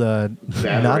called not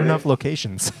writing? enough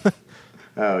locations.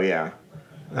 Oh yeah.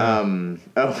 And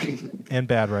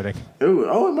bad writing.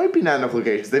 It might be not enough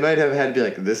locations. They might have had to be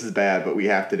like, this is bad, but we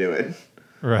have to do it.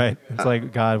 Right. It's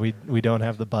like, God, we don't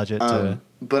have the budget to.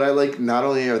 But I like, not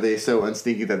only are they so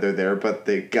unsneaky that they're there, but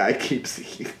the guy keeps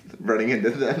running into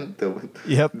them.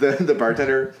 The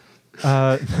bartender.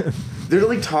 They're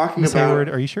like talking Miss about. Hayward,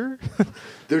 are you sure?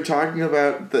 They're talking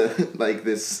about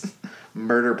this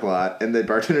murder plot, and the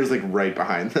bartender's like right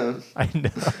behind them. I know.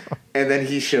 And then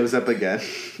he shows up again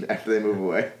after they move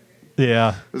away.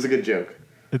 Yeah. It was a good joke.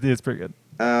 It's pretty good.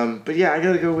 But yeah, I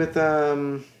gotta go with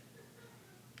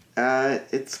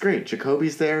it's great.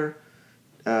 Jacoby's there.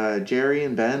 Jerry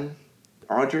and Ben,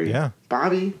 Audrey, Yeah.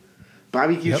 Bobby.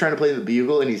 Bobby keeps trying to play the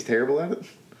bugle, and he's terrible at it.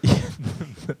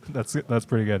 That's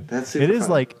pretty good. That's super It is fun.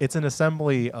 like it's an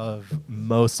assembly of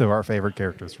most of our favorite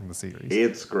characters from the series.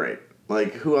 It's great.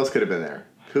 Like, who else could have been there?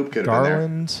 Coop could have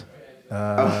Garland. been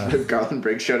there. Garland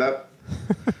Briggs showed up.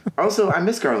 Also, I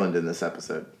miss Garland in this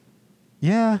episode.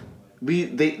 Yeah.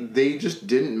 They just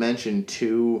didn't mention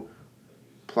 2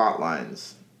 plot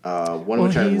lines. One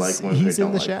which I like, one which I don't like. He's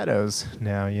in the shadows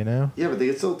now, Yeah, but they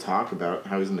can still talk about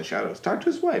how he's in the shadows. Talk to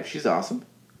his wife. She's awesome.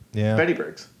 Yeah. Betty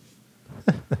Briggs.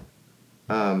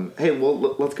 Hey, well,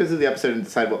 let's go through the episode and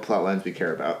decide what plot lines we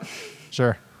care about.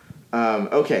 Sure.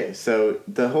 Okay, so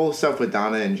the whole stuff with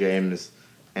Donna and James,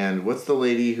 and what's the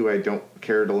lady who I don't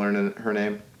care to learn her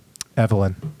name?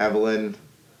 Evelyn. Evelyn.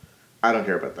 I don't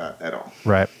care about that at all.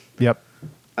 Right. Yep.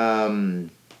 I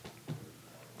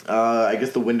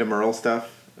guess the Wyndham Earl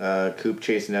stuff. Coop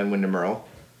chasing down Wyndham Earl.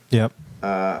 Yep.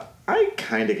 I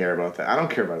kind of care about that. I don't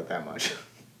care about it that much.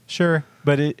 Sure,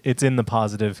 but it's in the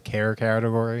positive care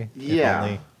category. Yeah. If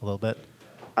only a little bit.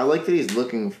 I like that he's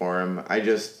looking for him.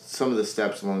 Some of the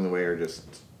steps along the way are just,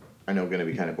 I know, going to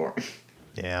be kind of boring.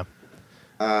 Yeah.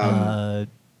 The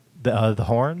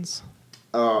horns.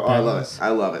 Oh, I love it. I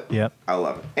love it. Yep. I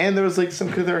love it. And there was like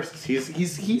some catharsis.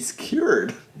 He's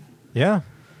cured. Yeah.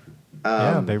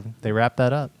 They wrap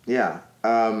that up. Yeah.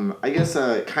 I guess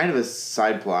kind of a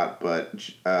side plot, but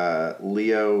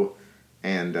Leo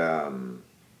and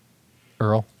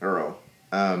Earl.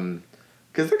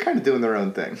 because they're kind of doing their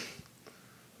own thing.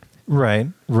 Right.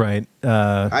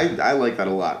 I like that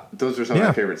a lot. Those are some of Yeah.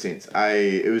 my favorite scenes.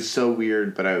 It was so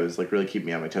weird, but I was like really keeping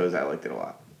me on my toes. I liked it a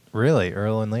lot. Really,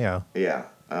 Earl and Leo. Yeah.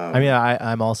 I mean,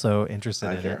 I'm also interested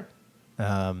I in care.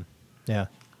 it. Yeah.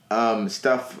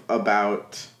 Stuff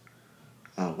about.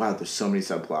 Oh wow! There's so many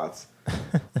subplots.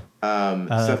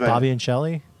 Stuff Bobby and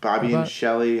Shelley. Bobby and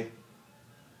Shelley.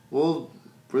 Well,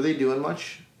 were they doing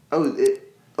much?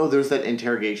 There's that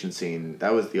interrogation scene.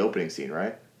 That was the opening scene,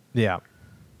 right? Yeah.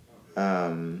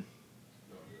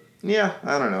 Yeah,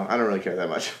 I don't know. I don't really care that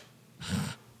much.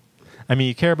 I mean,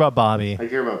 you care about Bobby, I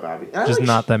care about Bobby. just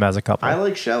not them as a couple. I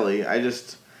like Shelley. I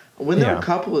just When they're Yeah. a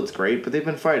couple, it's great, but they've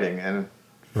been fighting, and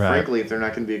Right. frankly, if they're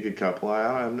not going to be a good couple,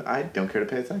 I don't care to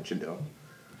pay attention to them.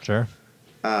 Sure.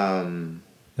 Um,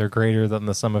 They're greater than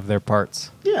the sum of their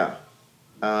parts, yeah.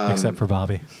 except for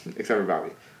Bobby. Except for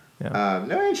Bobby. Yeah.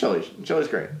 No, and Shelley. Shelley's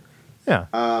great. Yeah.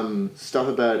 Stuff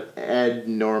about Ed,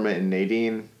 Norma, and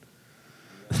Nadine.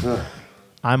 Ugh.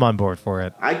 I'm on board for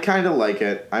it. I kind of like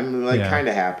it. I'm Yeah. kind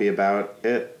of happy about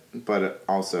it, but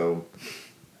also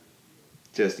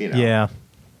just Yeah.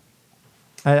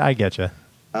 I get you.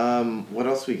 What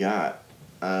else we got?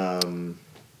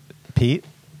 Pete?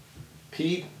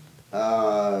 Pete.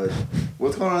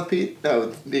 What's going on with Pete?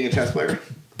 Oh, being a chess player.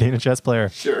 Being a chess player.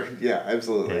 Sure. Yeah.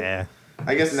 Absolutely. Yeah.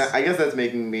 I guess that's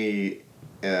making me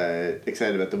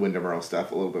excited about the Wyndham Earl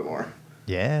stuff a little bit more.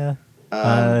 Yeah.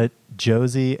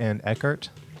 Josie and Eckhart.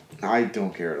 I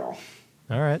don't care at all.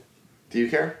 All right. Do you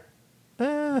care?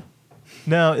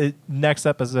 No, next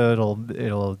episode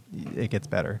it gets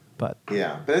better, but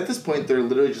Yeah, but at this point, they're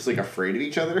literally just like afraid of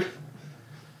each other.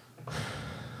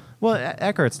 well,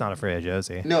 Eckhart's not afraid of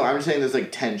Josie. No, I'm just saying there's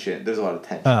like tension. There's a lot of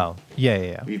tension. Oh,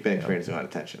 yeah. We've been experiencing a lot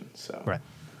of tension, so Right.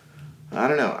 I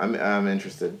don't know. I'm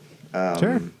interested.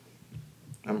 Sure.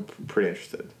 I'm pretty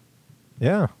interested.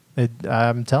 Yeah.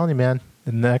 I'm telling you, man,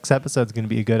 the next episode's going to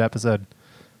be a good episode.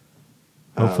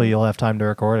 Hopefully you'll have time to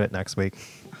record it next week.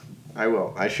 I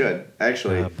will. I should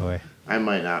actually. Oh, boy. I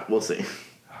might not. We'll see.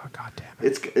 Oh, God damn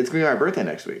it. It's gonna be my birthday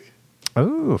next week,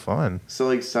 Oh, fun. so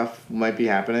like stuff might be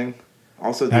happening.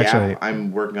 Also, the Actually- app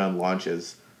I'm working on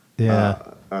launches. Yeah.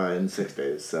 In 6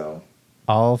 days. So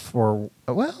All for,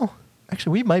 well,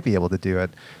 actually, we might be able to do it.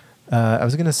 I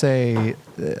was going to say,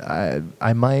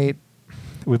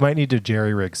 we might need to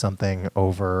jerry rig something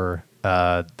over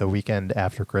the weekend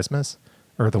after Christmas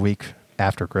or the week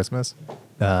after Christmas.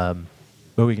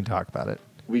 But we can talk about it.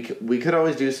 we could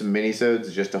always do some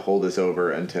mini-sodes just to hold us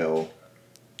over until.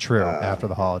 True. After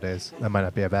the holidays. That might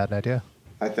not be a bad idea.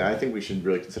 I think we should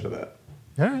really consider that.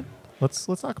 All right. Let's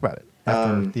talk about it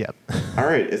after the ep. All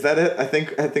right, is that it? I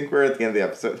think we're at the end of the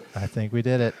episode. I think we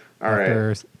did it. All right.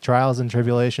 After trials and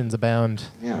tribulations abound,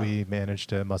 Yeah. we managed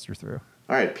to muster through.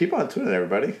 All right, peep on Twitter,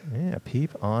 everybody. Yeah,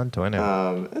 peep on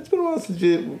Twitter. It's been a while since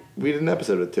we did an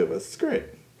episode with two of us. It's great.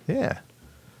 Yeah.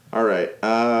 All right.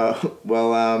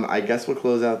 Well, I guess we'll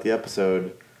close out the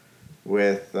episode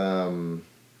with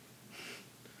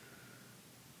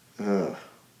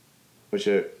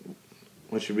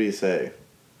what should we say?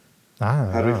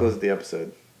 How do we close the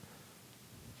episode?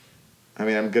 I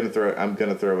mean, I'm gonna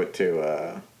throw it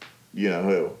to you know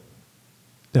who.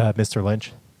 Mr.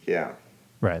 Lynch. Yeah.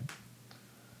 Right.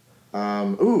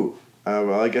 Well,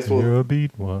 I guess You're a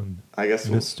beat one.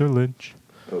 Mr. Lynch.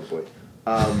 Oh boy.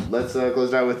 Let's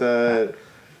close it out with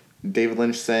David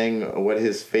Lynch saying what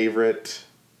his favorite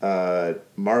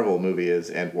Marvel movie is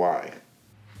and why.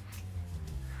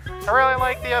 I really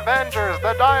like the Avengers.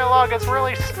 The dialogue is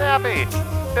really snappy.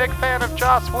 Big fan of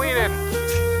Joss Whedon.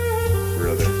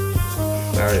 Really.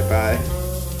 All right. Bye.